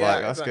not?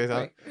 Let's go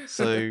down.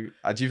 So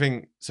do you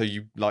think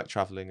you like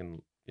travelling,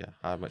 and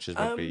how much is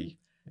rugby?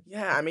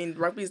 I mean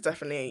rugby's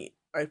definitely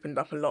opened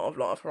up a lot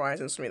of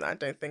horizons for me that I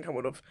don't think I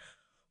would have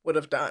would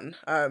have done.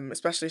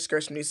 Especially to go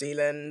to New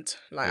Zealand.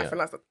 Like I feel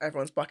like that's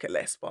everyone's bucket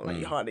list, but like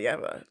you hardly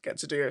ever get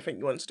to do everything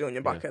you want to do on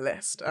your bucket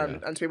list.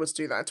 And to be able to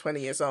do that at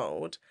 20 years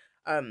old,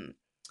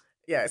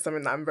 it's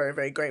something that I'm very,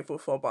 very grateful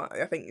for. But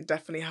I think it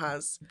definitely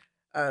has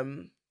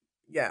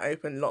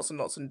opened lots and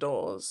lots of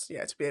doors.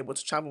 Yeah, to be able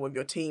to travel with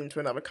your team to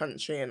another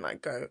country and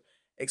like go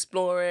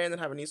exploring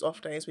and having these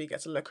off days where you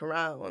get to look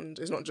around.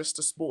 It's not just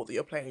a sport that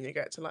you're playing, you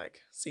get to like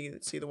see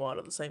the world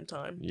at the same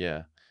time.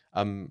 Yeah.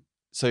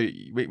 So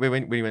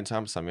when you went to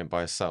Amsterdam, you went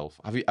by yourself.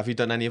 Have you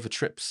done any other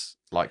trips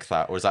like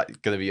that, or is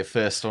that going to be your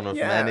first one of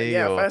many?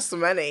 Yeah, or... first of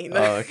many. No,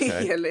 oh,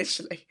 okay. yeah,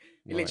 literally.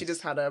 You Nice. literally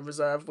just had a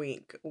reserve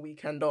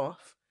weekend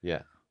off.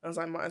 Yeah. I was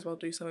like, might as well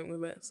do something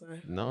with it. So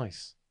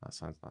nice.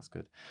 That's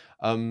good.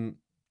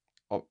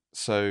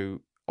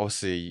 So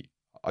obviously,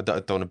 I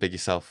don't want to big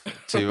yourself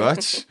too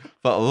much,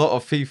 but a lot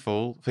of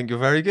people think you're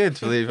very good.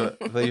 Believe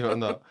it or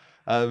not.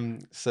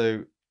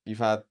 So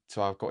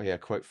I've got here a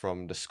quote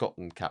from the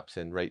Scotland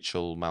captain,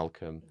 Rachel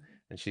Malcolm,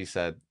 and she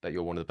said that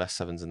you're one of the best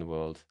sevens in the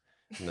world.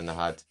 And then I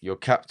had your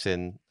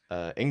captain,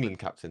 England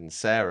captain,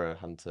 Sarah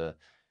Hunter.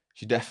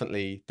 She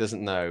definitely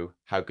doesn't know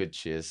how good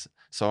she is.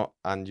 So,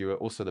 and you were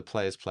also the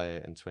players' player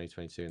in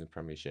 2022 in the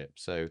Premiership.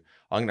 So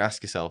I'm going to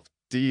ask yourself,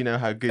 do you know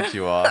how good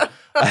you are?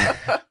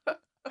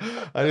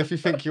 And if you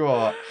think you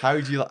are, how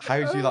do you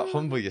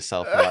humble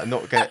yourself and like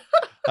not get?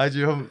 How do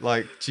you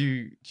do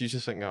you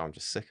just think, oh, I'm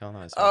just sick, aren't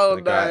I? So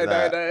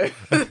no.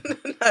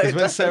 Because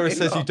when Sarah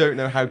says you don't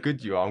know how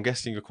good you are, I'm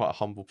guessing you're quite a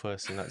humble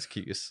person. That's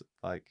keep you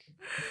like.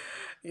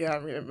 Yeah, I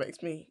mean, it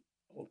makes me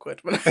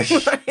awkward when I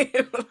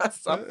hear all that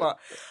stuff. But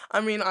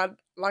I mean,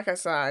 like I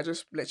said, I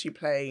just literally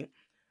play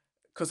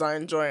because I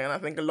enjoy it, and I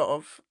think a lot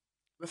of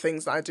the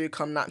things that I do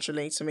come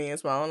naturally to me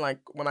as well. Like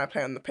when I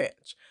play on the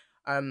pitch.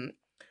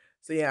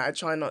 So yeah, I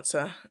try not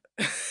to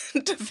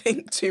to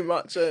think too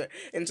much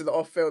into the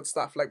off-field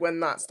stuff. Like when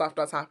that stuff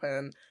does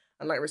happen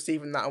and like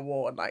receiving that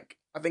award, like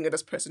I think it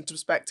just puts into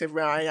perspective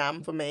where I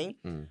am for me.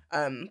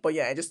 But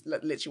yeah, it just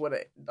literally what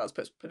it does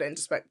put it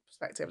into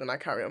perspective, and I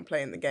carry on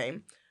playing the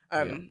game.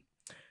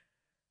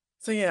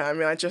 So yeah, I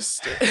mean, I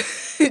just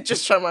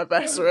just try my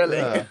best, really.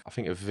 Yeah. I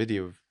think a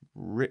video of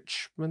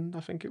Richmond,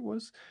 I think it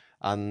was,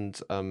 and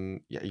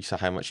you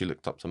said how much you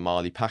looked up to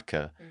Marley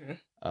Packer.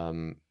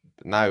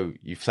 Now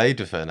you've played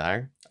with her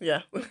now.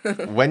 Yeah.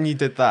 When you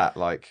did that,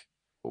 like,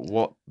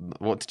 what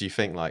did you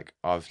think? Like,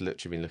 I've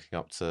literally been looking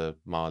up to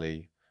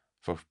Marley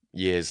for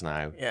years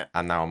now,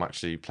 and now I'm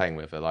actually playing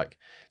with her. Like,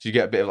 do you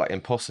get a bit of like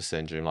imposter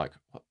syndrome? Like,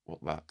 what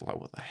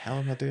the hell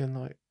am I doing?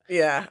 Like,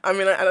 yeah, I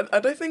mean, I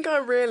don't think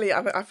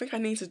I think I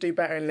need to do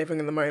better in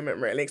living in the moment,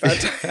 really,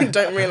 because I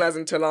don't realize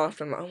until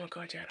after. I'm like, oh my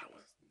god, yeah, that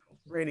was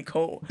really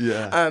cool.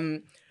 Yeah.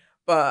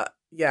 But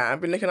yeah, I've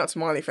been looking up to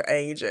Marley for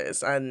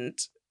ages, and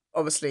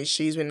obviously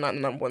she's been like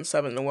the number 1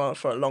 7 in the world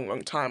for a long,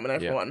 long time, and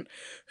everyone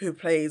who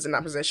plays in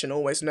that position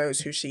always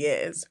knows who she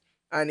is.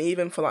 And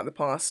even for like the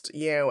past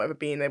year or whatever,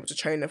 being able to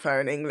train with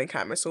her in England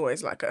camp, it's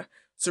always like a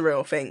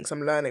surreal thing. So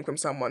I'm learning from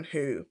someone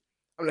who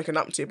I'm looking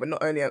up to, but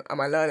not only am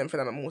I learning from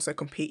them, I'm also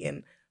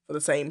competing for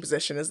the same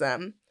position as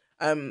them.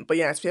 But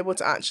yeah, to be able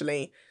to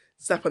actually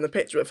step on the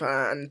pitch with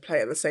her and play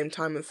at the same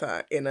time with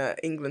her in an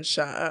England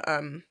shirt,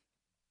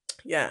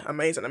 yeah,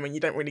 amazing. I mean, you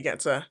don't really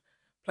get to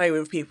play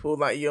with people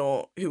like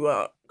who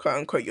are quote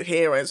unquote your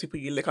heroes, people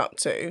you look up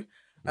to.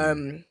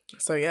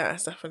 So yeah,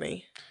 it's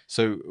definitely.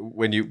 So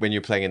when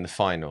you're playing in the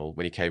final,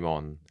 when you came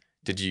on,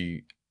 did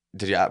you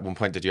at one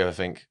point ever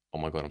think, oh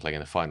my god, I'm playing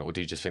in the final, or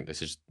do you just think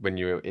this is when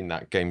you're in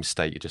that game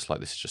state, you're just like,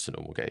 this is just a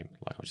normal game,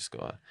 like I've just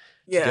got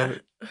yeah.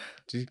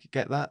 Do you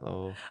get that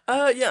or?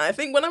 Yeah, I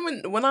think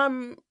when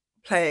I'm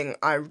playing,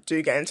 I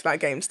do get into that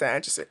game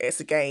state. It's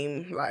a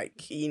game,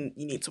 like you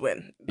need to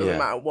win. It doesn't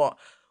matter what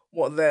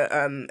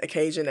the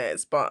occasion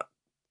is,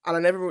 and I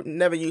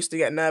never used to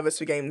get nervous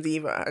for games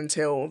either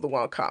until the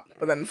World Cup.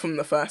 But then from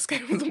the first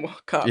game of the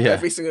World Cup,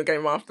 every single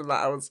game after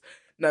that, I was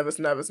nervous.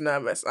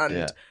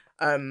 And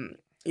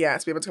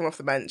to be able to come off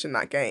the bench in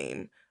that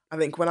game, I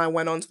think when I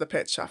went onto the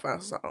pitch, I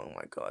was like, oh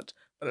my god.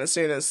 But as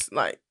soon as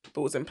like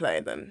ball's in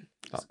play, then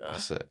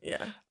that's it.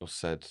 Yeah. You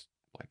said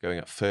like going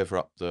up further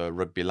up the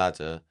rugby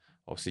ladder.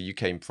 Obviously, you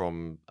came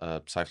from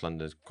South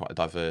London, quite a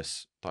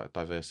diverse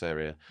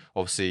area.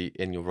 Obviously,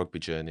 in your rugby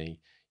journey,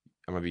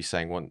 I remember you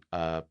saying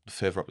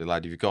further up the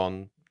ladder you've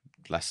gone,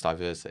 less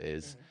diverse it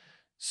is.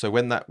 So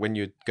when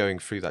you're going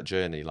through that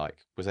journey, like,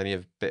 was any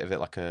bit of it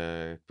like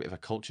a bit of a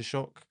culture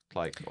shock?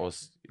 Like,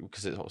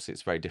 because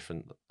it's very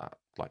different,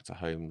 like to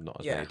home, not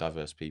as many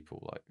diverse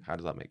people. Like, how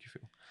did that make you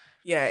feel?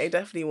 Yeah, it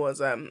definitely was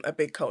a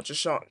big culture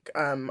shock.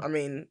 I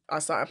mean, I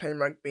started playing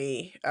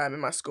rugby in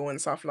my school in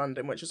South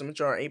London, which was a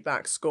majority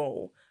black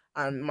school,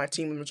 and my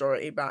team was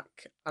majority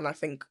black, and I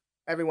think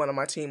everyone on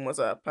my team was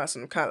a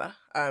person of colour.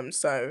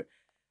 So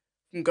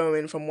from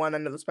going from one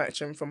end of the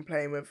spectrum, from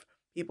playing with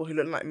people who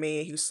look like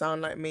me, who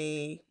sound like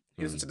me,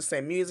 who listen to the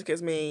same music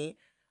as me,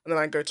 and then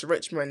I go to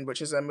Richmond,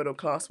 which is a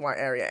middle-class white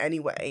area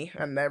anyway,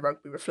 and their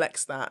rugby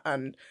reflects that,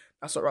 and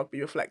that's what rugby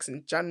reflects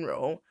in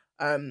general.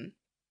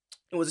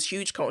 It was a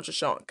huge culture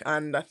shock,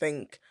 and I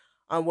think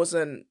I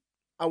wasn't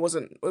It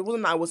wasn't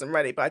that I wasn't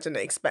ready, but I didn't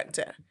expect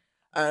it.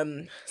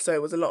 So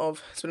it was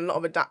it's been a lot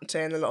of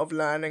adapting, a lot of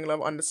learning, a lot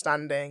of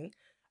understanding,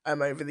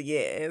 over the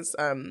years.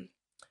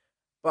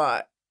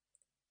 But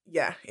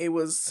yeah, it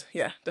was,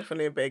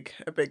 definitely a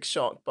big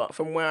shock. But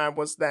from where I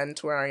was then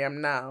to where I am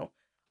now,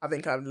 I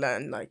think I've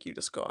learned like you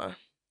just gotta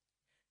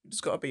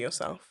be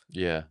yourself.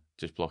 Yeah,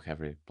 just block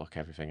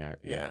everything out.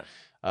 Yeah.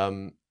 Yeah.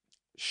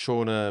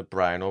 Shauna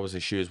Brown, obviously,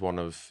 she's one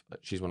of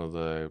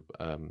the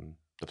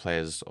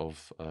players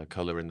of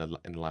color in the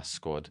last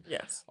squad.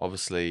 Yes.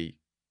 Obviously,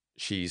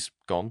 she's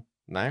gone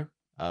now.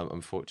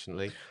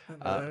 Unfortunately,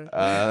 I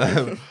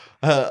uh,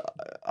 know.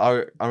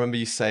 I remember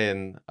you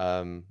saying,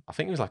 I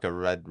think it was like a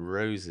Red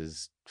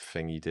Roses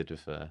thing you did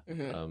with her,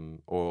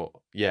 or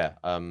yeah,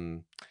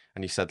 and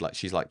you said like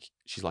she's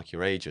like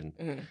your agent,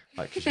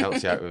 like 'cause she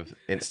helps you out with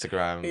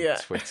Instagram, Yeah.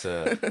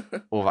 Twitter,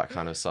 all that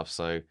kind of stuff.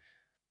 So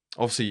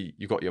obviously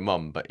you got your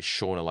mum, but is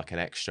Shauna like an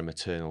extra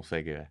maternal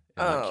figure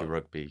in like your Oh.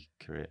 rugby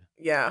career?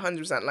 Yeah,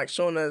 100%. Like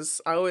Shauna's,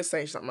 I always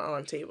say she's like my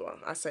auntie, but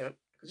I say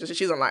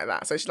she's not like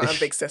that. So she's like my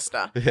big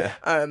sister. Yeah.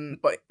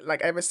 But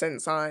like ever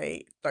since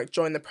I like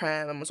joined the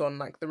Prem and was on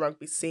like the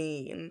rugby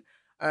scene,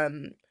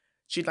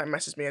 she'd like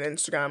message me on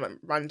Instagram like,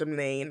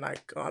 randomly,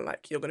 like, oh,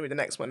 like you're gonna be the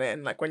next one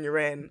in. Like when you're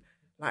in,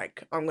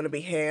 like I'm gonna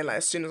be here. Like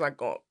as soon as I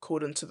got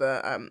called into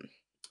the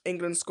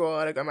England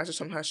squad, I got a message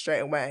from her straight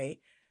away,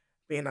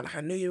 being like,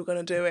 I knew you were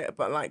gonna do it,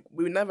 but like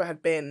we never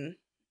had been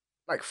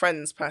like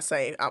friends per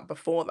se out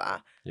before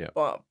that. Yeah.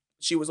 But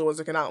she was always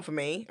looking out for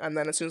me. And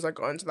then as soon as I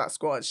got into that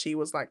squad, she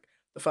was like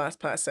the first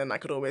person I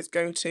could always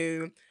go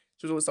to.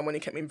 She was always someone who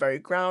kept me very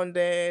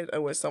grounded,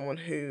 always someone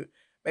who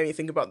made me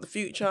think about the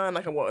future and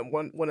like what I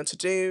wanted to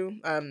do.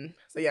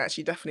 So yeah,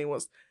 she definitely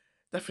was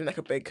like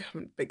a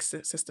big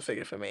sister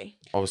figure for me.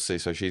 Obviously,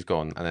 so she's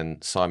gone, and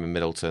then Simon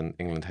Middleton,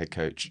 England head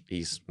coach,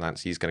 he's going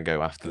to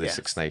go after the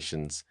Six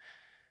Nations.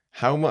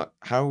 How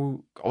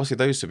obviously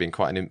those two have been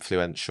quite an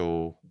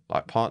influential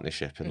like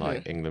partnership in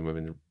like England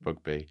women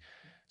rugby.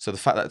 So the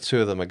fact that the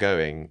two of them are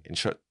going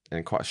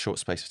in quite a short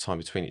space of time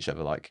between each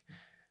other, like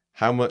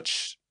how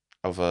much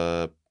of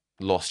a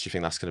loss do you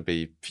think that's going to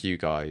be for you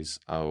guys?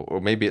 Or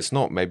maybe it's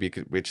not. Maybe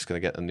we're just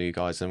going to get the new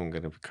guys in and we're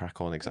going to crack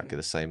on exactly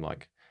the same.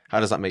 Like, how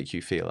does that make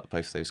you feel that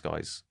both of those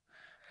guys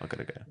are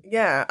going to go?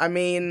 Yeah, I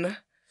mean,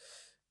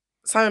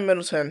 Simon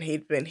Middleton,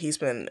 he's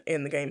been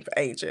in the game for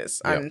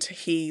ages, and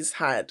he's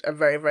had a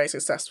very, very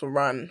successful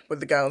run with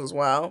the girls as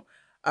well.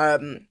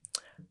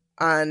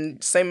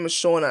 And same with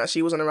Shauna,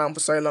 she wasn't around for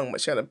so long, but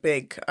she had a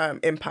big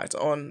impact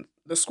on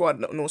the squad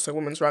and also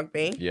women's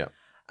rugby. Yeah.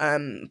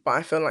 But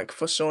I feel like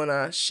for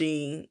Shauna,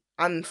 she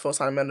and for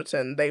Simon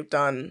Middleton, they've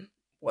done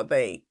what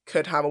they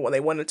could have or what they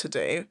wanted to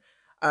do.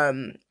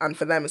 And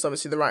for them, it's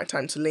obviously the right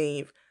time to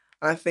leave.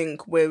 And I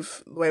think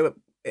with the way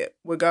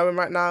we're going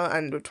right now,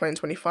 and with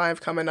 2025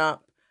 coming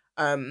up,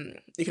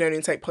 you can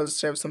only take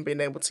positives from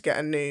being able to get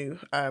a new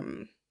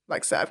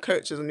like set of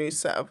coaches, a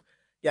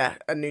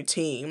new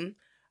team.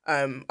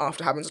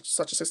 After having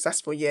such a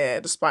successful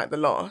year despite the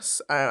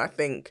loss, I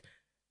think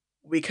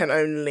we can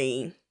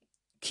only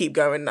keep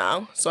going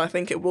now. So I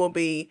think it will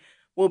be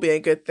a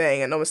good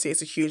thing, and obviously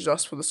it's a huge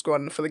loss for the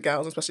squad and for the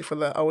girls, especially for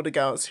the older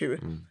girls who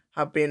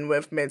have been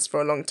with mids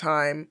for a long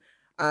time.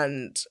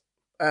 And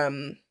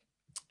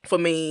for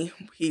me,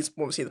 he's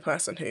obviously the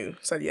person who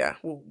said, "Yeah,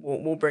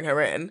 we'll bring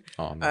her in."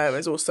 Oh, nice.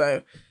 It's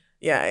also,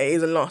 it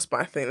is a loss,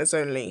 but I think there's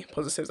only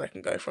positives I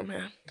can go from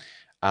here.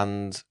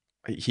 And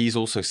he's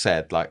also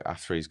said, like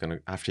after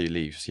he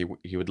leaves,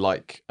 he would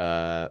like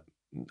a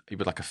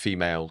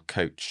female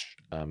coach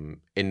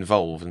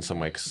involved in some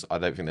way, because I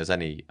don't think there's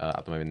any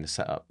at the moment in the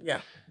setup.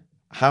 Yeah.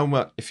 How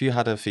much, if you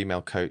had a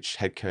female coach,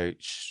 head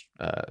coach,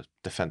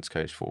 defense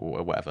coach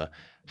or whatever,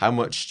 how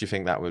much do you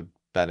think that would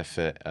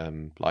benefit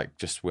like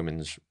just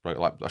women's,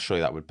 like surely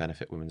that would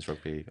benefit women's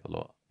rugby a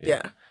lot?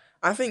 Yeah.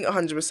 I think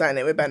 100%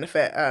 it would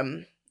benefit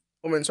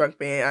women's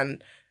rugby,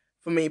 and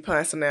for me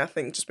personally, I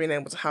think just being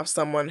able to have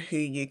someone who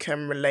you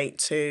can relate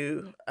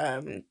to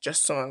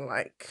just on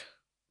like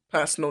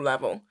personal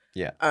level.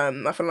 Yeah.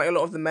 I feel like a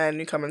lot of the men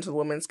who come into the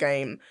women's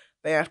game,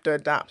 they have to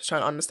adapt to try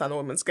and understand the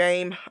women's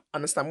game,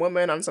 understand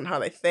women, understand how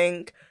they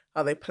think,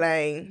 how they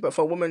play. But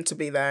for a woman to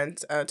be there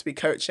and to be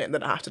coaching, they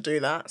don't have to do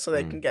that, so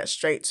they can get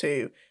straight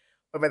to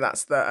whether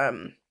that's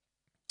the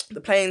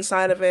playing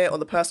side of it or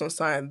the personal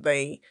side.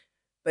 They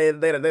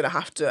don't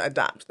have to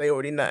adapt. They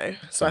already know.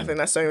 So I think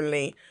that's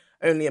only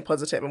a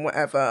positive, and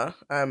whatever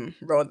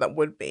role that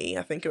would be,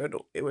 I think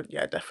it would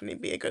definitely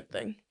be a good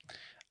thing.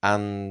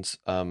 And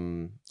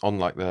on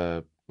like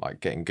the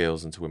getting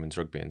girls into women's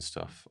rugby and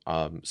stuff.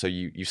 So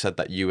you said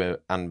that you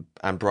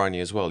and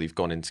Bryony as well, you've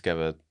gone in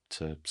together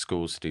to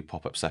schools to do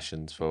pop-up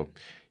sessions for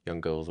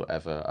young girls,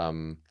 whatever.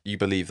 You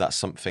believe that's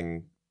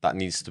something that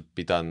needs to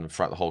be done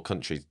throughout the whole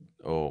country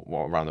or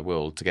around the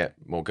world to get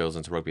more girls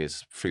into rugby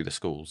is through the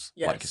schools,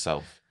 like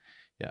yourself.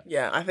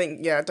 Yeah, I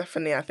think,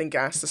 definitely. I think it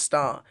has to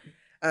start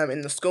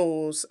in the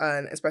schools,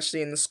 and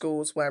especially in the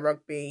schools where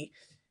rugby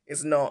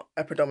is not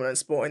a predominant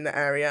sport in the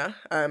area,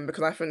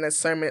 because I think there's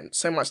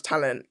so much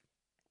talent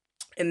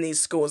in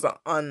these schools that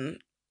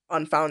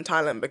unfound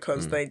talent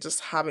because they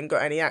just haven't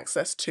got any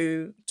access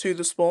to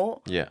the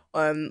sport. Yeah.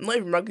 Not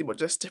even rugby, but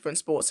just different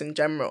sports in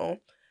general.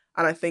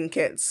 And I think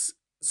it's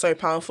so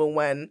powerful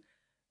when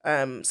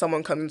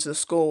someone comes into the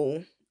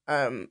school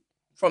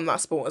from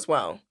that sport as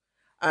well.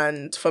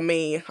 And for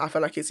me, I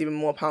feel like it's even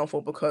more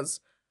powerful because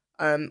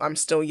I'm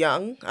still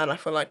young and I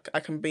feel like I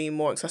can be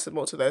more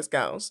accessible to those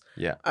girls.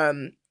 Yeah.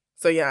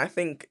 So yeah, I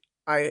think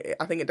it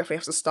definitely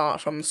has to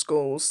start from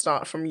schools,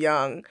 start from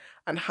young,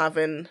 and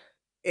having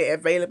it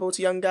available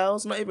to young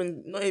girls. Not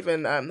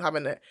even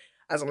having it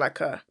as like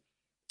a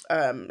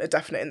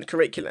definite in the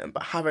curriculum,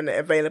 but having it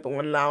available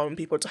and allowing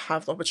people to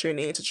have the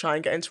opportunity to try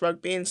and get into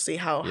rugby and see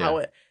how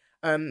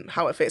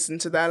it fits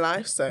into their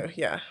life. So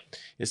yeah,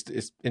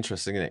 it's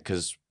interesting, isn't it?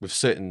 Because with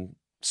certain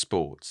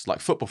sports, like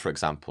football, for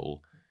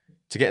example,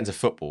 to get into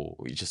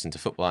football, you're just into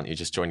football, aren't you?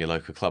 Just join your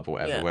local club or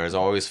whatever. Yeah. Whereas I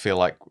always feel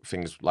like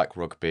things like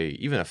rugby,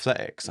 even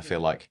athletics, I feel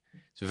like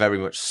it's very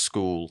much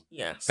school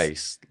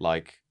based.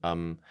 Like, I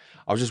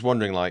was just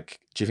wondering, like,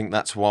 do you think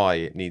that's why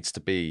it needs to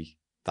be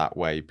that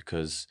way?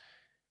 Because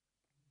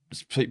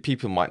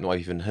people might not have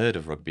even heard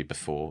of rugby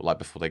before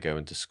they go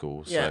into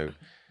school. So,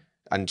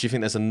 and do you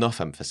think there's enough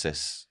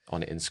emphasis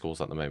on it in schools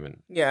at the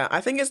moment? Yeah,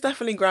 I think it's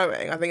definitely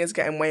growing. I think it's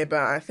getting way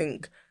better. I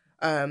think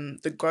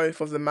the growth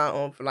of the amount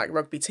of like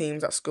rugby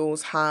teams that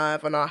schools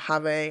have and are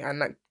having, and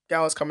like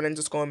girls coming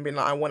into school and being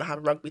like, I want to have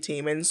a rugby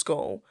team in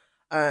school,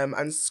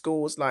 and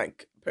schools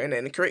like putting it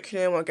in the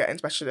curriculum or getting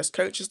specialist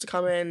coaches to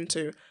come in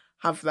to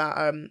have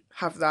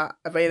that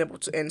available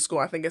in school.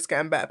 I think it's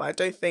getting better,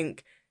 but I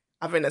think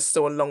there's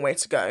still a long way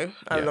to go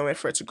and a long way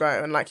for it to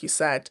grow. And like you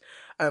said,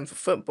 for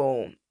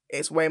football,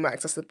 it's way more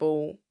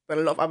accessible than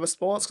a lot of other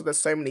sports because there's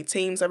so many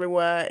teams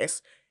everywhere.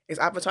 It's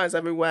advertised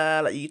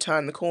everywhere. Like you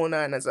turn the corner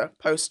and there's a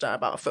poster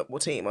about a football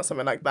team or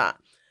something like that.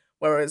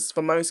 Whereas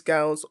for most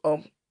girls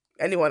or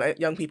anyone,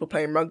 young people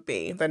playing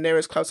rugby, their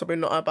nearest club's probably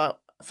not about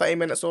 30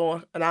 minutes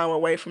or an hour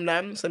away from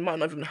them. So they might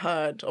not have even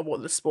heard of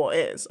what the sport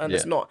is. And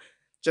it's not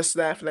just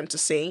there for them to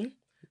see.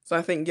 So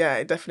I think,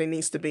 it definitely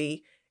needs to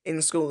be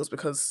in schools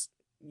because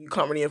you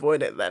can't really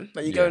avoid it then.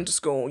 Like you go into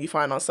school, you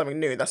find out something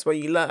new. That's where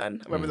you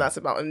learn. Whether that's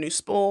about a new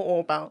sport or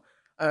about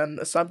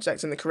a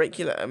subject in the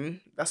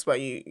curriculum, that's where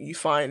you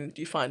find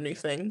new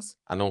things.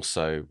 And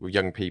also with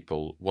young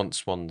people,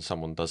 once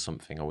someone does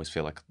something, I always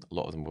feel like a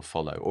lot of them will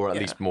follow, or at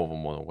least more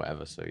than one or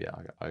whatever. So yeah,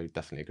 I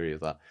definitely agree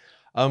with that.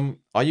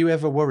 Are you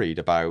ever worried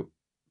about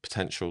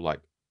potential like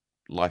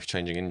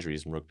life-changing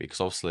injuries in rugby? Because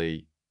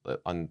obviously,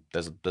 and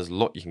there's a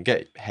lot you can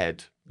get: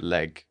 head,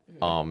 leg,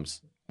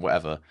 arms,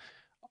 whatever.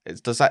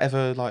 Does that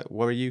ever like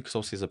worry you? Because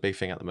obviously, there's a big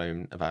thing at the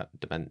moment about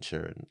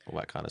dementia and all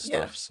that kind of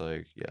stuff.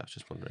 So yeah, I was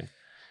just wondering.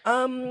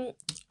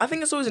 I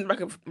think it's always in the back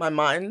of my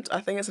mind.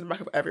 I think it's in the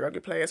back of every rugby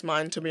player's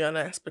mind, to be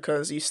honest,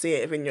 because you see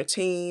it within your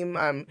team.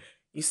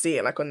 You see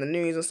it like on the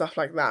news and stuff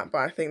like that. But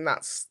I think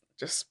that's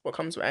just what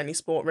comes with any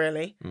sport,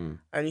 really.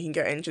 And you can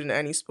get injured in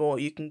any sport.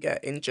 You can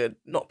get injured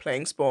not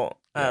playing sport.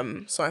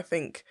 So I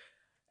think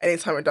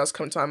anytime it does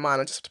come to my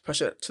mind, I just have to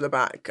push it to the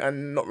back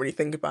and not really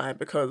think about it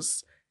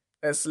because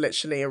there's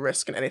literally a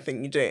risk in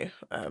anything you do.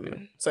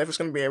 So if it's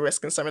going to be a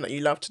risk in something that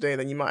you love to do,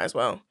 then you might as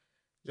well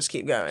just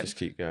keep going. Just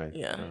keep going.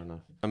 Yeah. Fair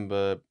enough. I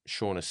remember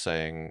Shauna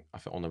saying, I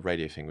think on the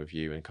radio thing with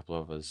you and a couple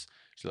of others,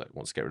 she like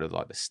wants to get rid of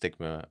like the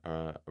stigma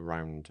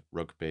around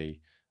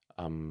rugby,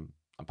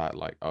 about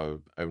like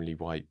only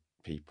white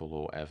people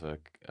or whatever,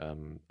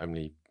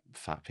 only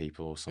fat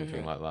people or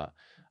something like that.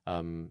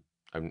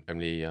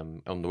 Only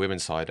on the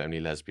women's side, only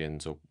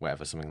lesbians or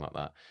whatever, something like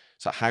that.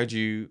 So how do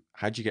you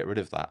get rid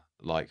of that?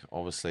 Like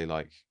obviously,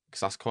 like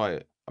because that's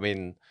quite. I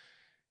mean,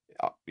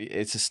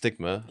 it's a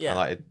stigma, and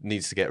like it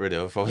needs to get rid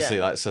of. Obviously,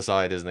 like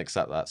society doesn't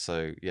accept that.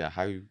 So yeah,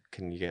 how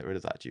can you get rid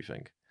of that? Do you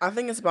think? I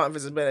think it's about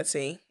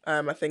visibility.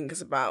 I think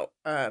it's about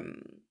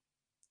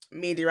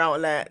media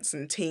outlets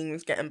and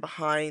teams getting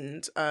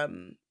behind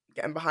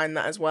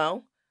that as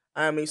well.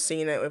 We've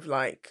seen it with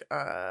like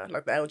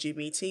the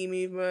LGBT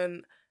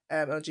movement,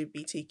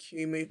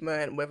 LGBTQ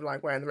movement, with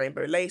like wearing the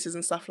rainbow laces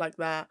and stuff like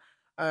that,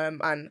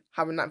 and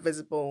having that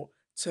visible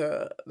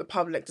to the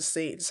public to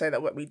say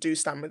that we do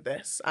stand with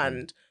this,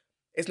 and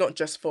it's not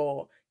just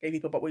for gay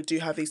people, but we do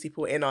have these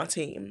people in our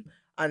team,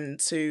 and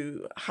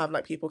to have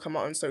like people come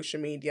out on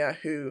social media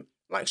who,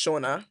 like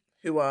Shauna,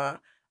 who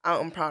are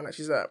out and proud, like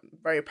she's a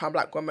very proud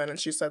Black woman, and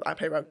she said, I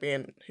play rugby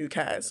and who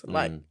cares?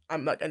 Like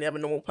I'm like any other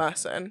normal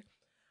person.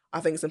 I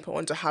think it's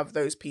important to have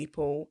those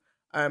people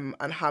and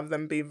have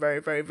them be very,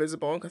 very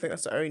visible. I think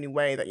that's the only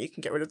way that you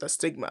can get rid of the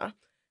stigma.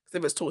 Because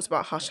if it's talked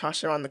about hush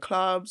hush around the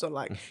clubs or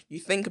like you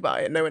think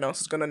about it, no one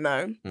else is gonna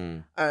know.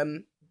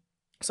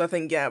 So I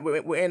think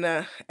we're in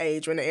a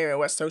age, we're in an era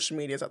where social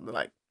media is at the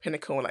like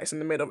pinnacle, like it's in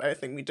the middle of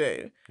everything we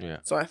do. Yeah.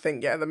 So I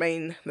think the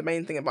main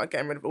thing about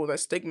getting rid of all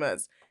those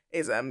stigmas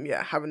is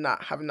having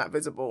that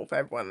visible for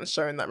everyone and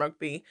showing that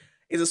rugby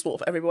is a sport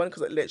for everyone,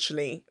 because it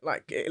literally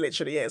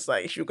is.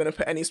 Like if you're gonna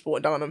put any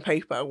sport down on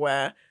paper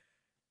where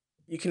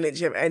you can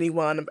literally have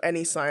anyone of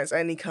any size,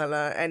 any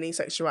colour, any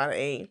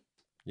sexuality,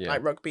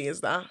 like rugby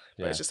is that.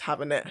 But it's just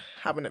having it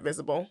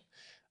visible.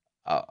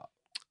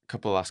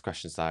 couple of last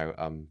questions now.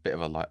 Bit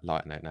of a light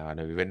note now. I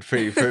know we've been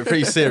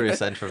pretty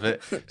serious end of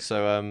it.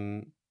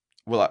 So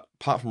well,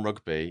 apart from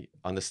rugby,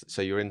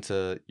 so you're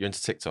into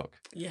TikTok.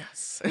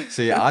 Yes.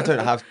 So yeah, I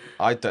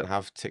don't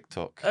have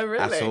TikTok Oh,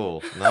 really? at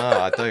all. No,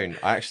 I don't.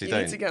 I actually You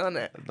don't. need to get on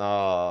it.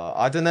 No,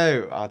 I don't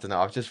know.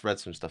 I've just read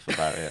some stuff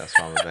about it. That's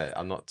why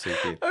I'm not too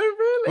keen. Oh,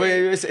 really?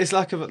 Well, it's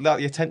like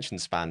the attention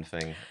span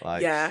thing.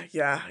 Like Yeah.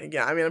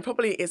 I mean, it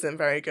probably isn't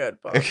very good,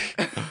 but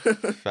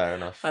fair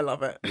enough. I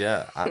love it.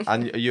 Yeah,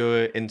 and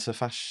you're into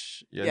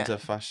fashion. You're Yeah. into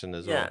fashion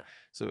as Yeah. well.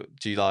 So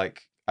do you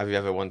like? Have you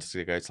ever wanted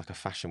to go to like a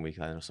fashion week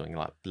then or something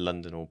like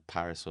London or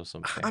Paris or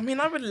something? I mean,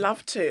 I would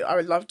love to,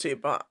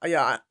 but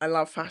yeah, I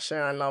love fashion.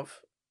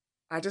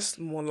 I just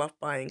more love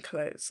buying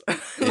clothes. I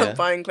Yeah. love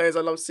buying clothes. I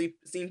love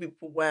seeing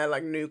people wear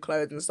like new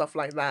clothes and stuff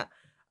like that.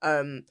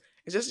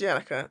 It's just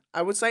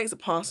I would say it's a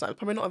pastime.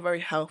 Probably not a very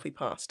healthy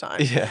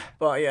pastime. Yeah.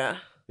 But yeah.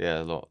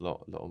 Yeah, a lot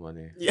of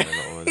money. Yeah. A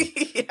lot of money.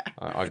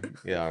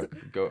 Yeah.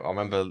 I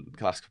remember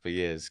the last couple of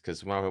years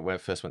because when I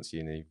first went to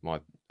uni,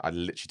 I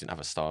literally didn't have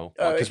a style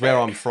Oh, because where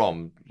I'm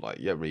from, like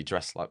really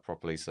dressed like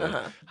properly, so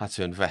Uh-huh. had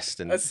to invest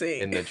in I see.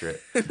 in the drip.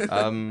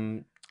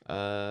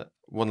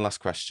 One last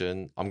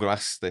question. I'm going to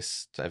ask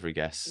this to every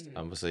guest. Mhm.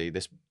 Obviously,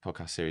 this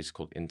podcast series is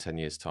called In 10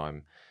 Years'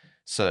 Time.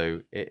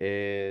 So it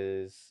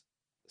is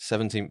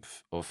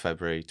 17th of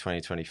February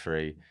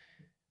 2023.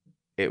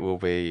 It will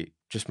be,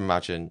 just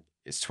imagine,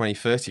 it's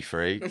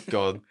 2033.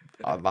 God,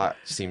 that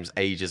seems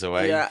ages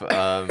away. Yeah.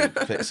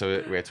 But,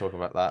 so we're talking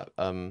about that.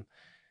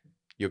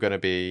 You're going to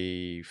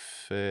be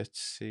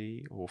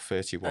 30 or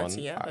 31,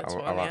 30, yeah,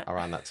 31, yeah.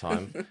 around that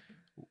time.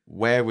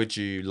 Where would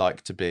you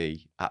like to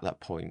be at that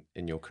point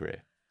in your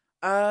career?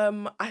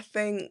 I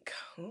think.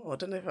 I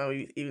don't know if I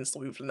will even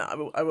still be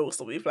playing. I will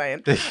still be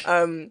playing.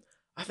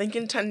 I think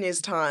in 10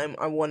 years' time,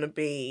 I want to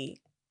be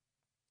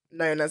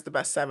known as the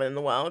best 7 in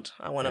the world.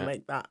 I want to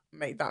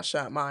make that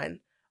shirt mine.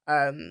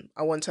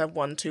 I want to have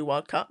won 2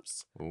 World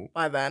Cups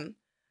by then.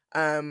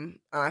 And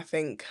I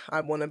think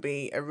I want to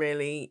be a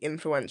really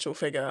influential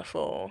figure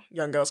for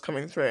young girls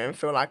coming through and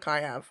feel like I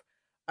have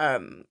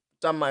done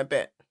my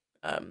bit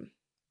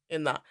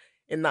in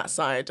that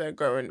side of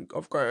growing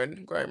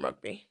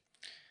rugby.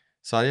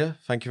 Sadia,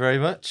 thank you very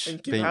much.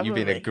 Thank you for having You've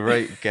been me. a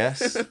great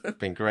guest.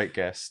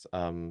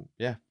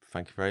 Yeah,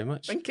 thank you very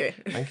much. Thank you.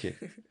 Thank you.